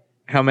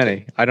 How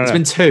many? I don't know.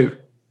 There's been 2.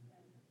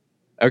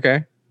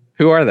 Okay.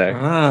 Who are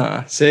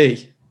they?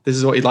 See, this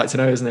is what you'd like to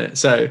know, isn't it?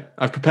 So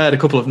I've prepared a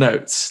couple of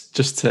notes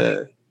just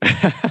to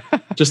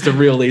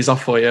reel these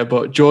off for you.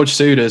 But George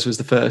Souders was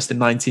the first in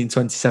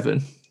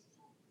 1927.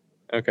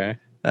 Okay.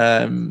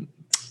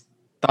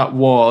 That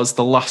was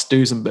the last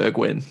Duesenberg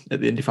win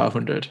at the Indy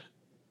 500.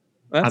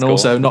 That's and cool.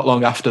 Also, not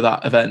long after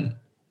that event,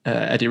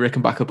 Eddie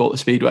Rickenbacker bought the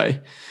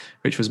Speedway,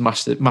 which was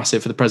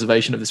massive for the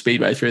preservation of the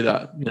Speedway through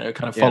that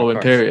kind of following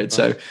period.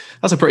 So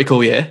that's a pretty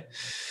cool year.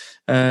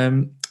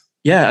 And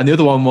the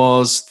other one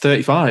was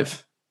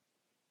 35.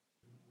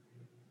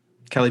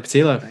 Kelly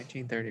Patillo.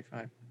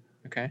 1935.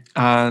 Okay.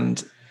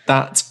 And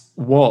that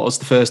was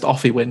the first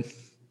Offie win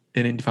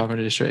in Indy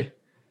 500 history.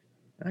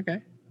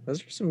 Okay.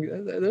 Those are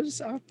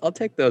some. I'll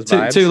take those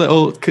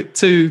vibes.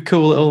 Two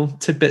cool little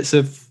tidbits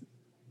of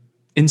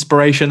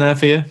inspiration there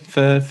for you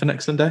for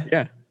next Sunday.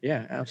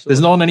 Yeah, absolutely.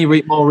 There's not any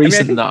more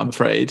recent than that, I'm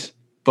afraid.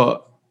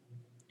 But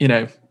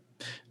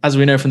as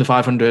we know from the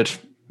 500,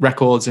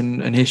 records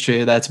and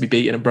history are there to be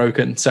beaten and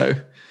broken. So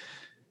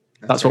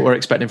that's what we're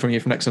expecting from you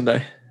for next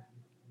Sunday.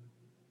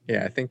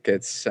 Yeah, I think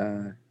it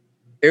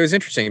was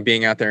interesting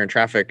being out there in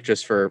traffic,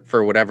 just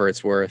for whatever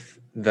it's worth.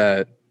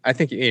 That I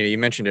think you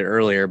mentioned it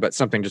earlier, but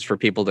something just for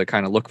people to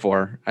kind of look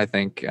for, I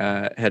think,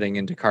 heading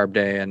into Carb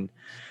Day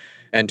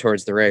and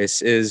towards the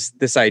race, is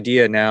this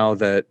idea now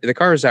that the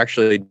cars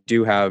actually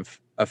do have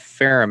a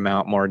fair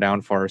amount more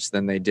downforce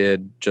than they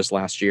did just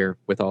last year,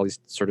 with all these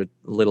sort of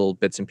little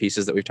bits and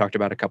pieces that we've talked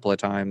about a couple of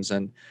times,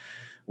 and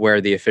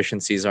where the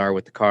efficiencies are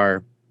with the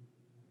car.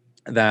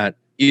 That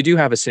you do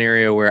have a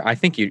scenario where I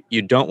think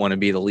you don't want to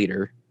be the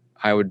leader.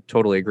 I would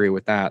totally agree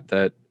with that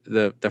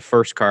the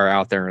first car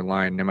out there in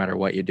line, no matter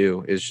what you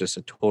do, is just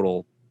a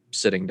total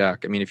sitting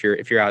duck. I mean, if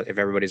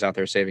everybody's out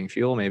there saving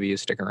fuel, maybe you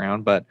stick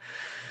around, but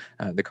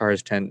the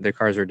cars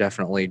are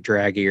definitely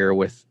draggier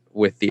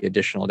with the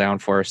additional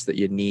downforce that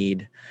you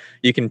need.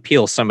 You can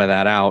peel some of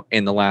that out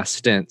in the last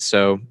stint,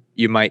 so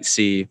you might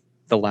see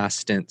the last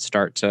stint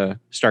start to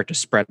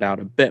spread out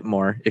a bit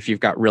more if you've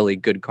got really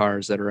good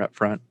cars that are up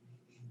front.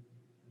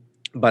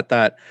 But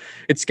that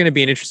it's going to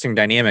be an interesting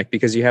dynamic,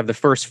 because you have the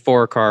first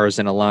 4 cars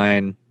in a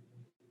line,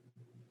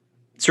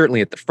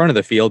 certainly at the front of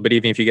the field, but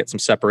even if you get some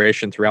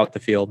separation throughout the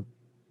field,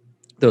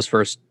 those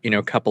first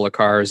couple of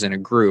cars in a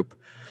group,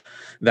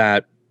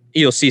 that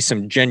you'll see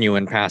some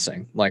genuine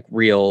passing, like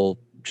real,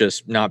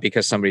 just not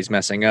because somebody's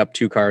messing up.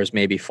 Two cars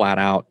maybe flat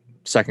out,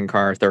 second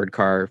car, third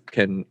car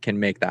can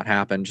make that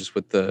happen just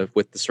with the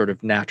sort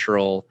of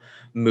natural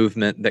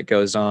movement that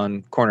goes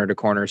on corner to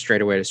corner,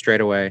 straightaway to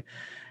straightaway.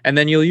 And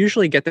then you'll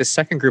usually get this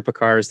second group of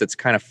cars that's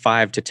kind of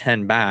 5 to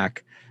 10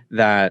 back,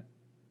 that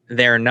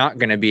they're not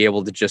going to be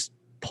able to just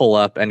pull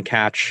up and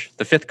catch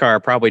the fifth car,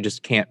 probably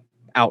just can't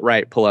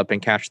outright pull up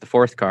and catch the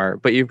fourth car.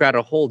 But you've got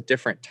a whole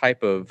different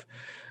type of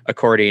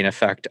accordion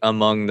effect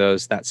among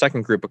that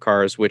second group of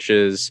cars, which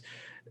is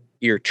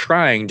you're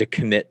trying to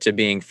commit to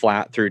being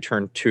flat through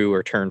turn 2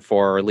 or turn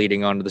 4 or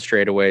leading onto the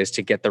straightaways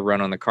to get the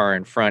run on the car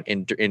in front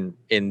in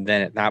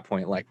then at that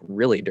point, like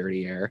really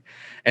dirty air.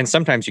 And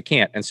sometimes you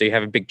can't. And so you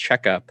have a big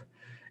checkup,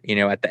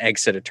 at the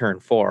exit of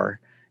turn 4.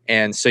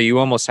 And so you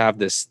almost have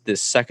this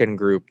second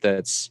group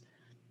that's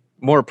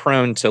more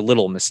prone to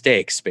little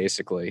mistakes,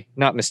 basically.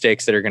 Not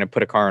mistakes that are going to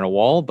put a car on a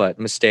wall, but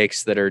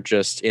mistakes that are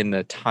just in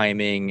the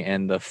timing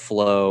and the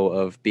flow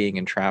of being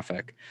in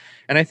traffic.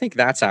 And I think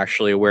that's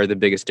actually where the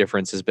biggest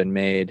difference has been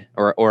made,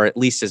 or at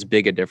least as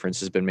big a difference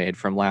has been made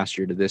from last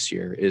year to this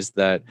year, is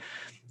that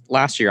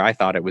last year I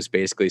thought it was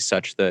basically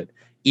such that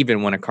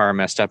even when a car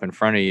messed up in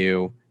front of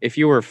you, if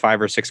you were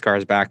 5 or 6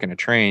 cars back in a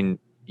train,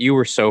 you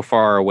were so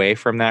far away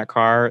from that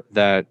car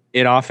that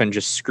it often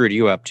just screwed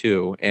you up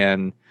too.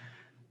 And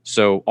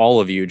so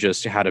all of you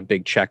just had a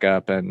big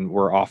checkup and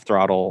were off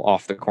throttle,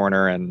 off the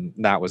corner, and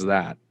that was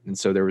that. And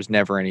so there was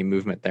never any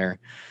movement there.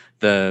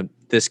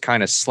 This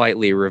kind of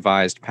slightly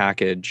revised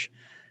package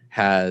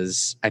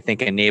has, I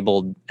think,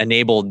 enabled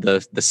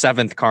the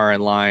seventh car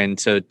in line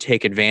to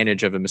take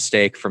advantage of a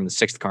mistake from the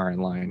sixth car in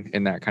line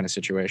in that kind of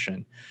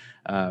situation,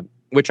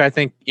 which I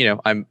think,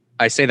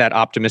 I say that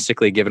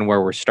optimistically given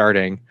where we're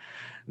starting,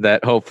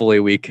 that hopefully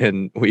we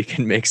can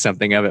make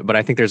something of it. But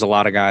I think there's a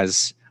lot of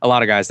guys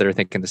that are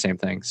thinking the same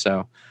thing.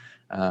 So,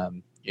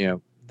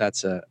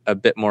 that's a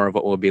bit more of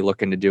what we'll be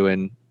looking to do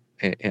in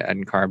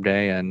Carb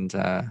Day,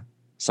 and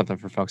something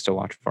for folks to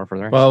watch for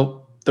the race.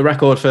 Well, the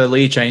record for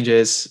lead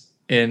changes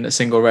in a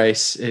single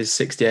race is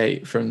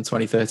 68 from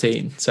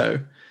 2013. So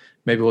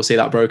maybe we'll see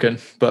that broken,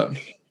 but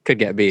could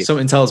get beat.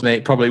 Something tells me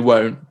it probably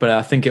won't, but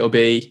I think I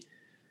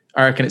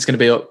reckon it's going to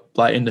be up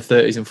like in the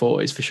 30s and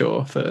 40s for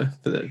sure for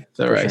the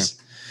race.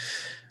 Sure.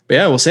 But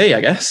yeah, we'll see,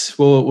 I guess.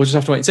 We'll just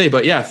have to wait and see.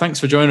 But yeah, thanks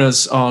for joining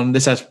us on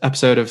this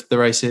episode of the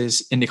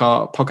Races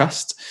IndyCar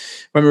podcast.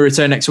 When we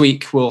return next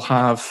week, we'll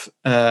have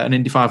an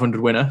Indy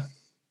 500 winner.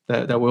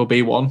 There will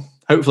be one.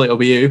 Hopefully it'll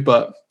be you,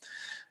 but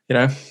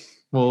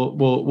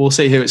we'll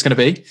see who it's going to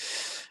be.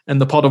 And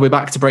the pod will be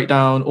back to break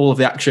down all of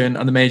the action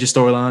and the major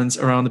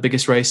storylines around the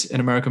biggest race in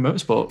American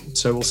motorsport.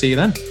 So we'll see you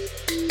then.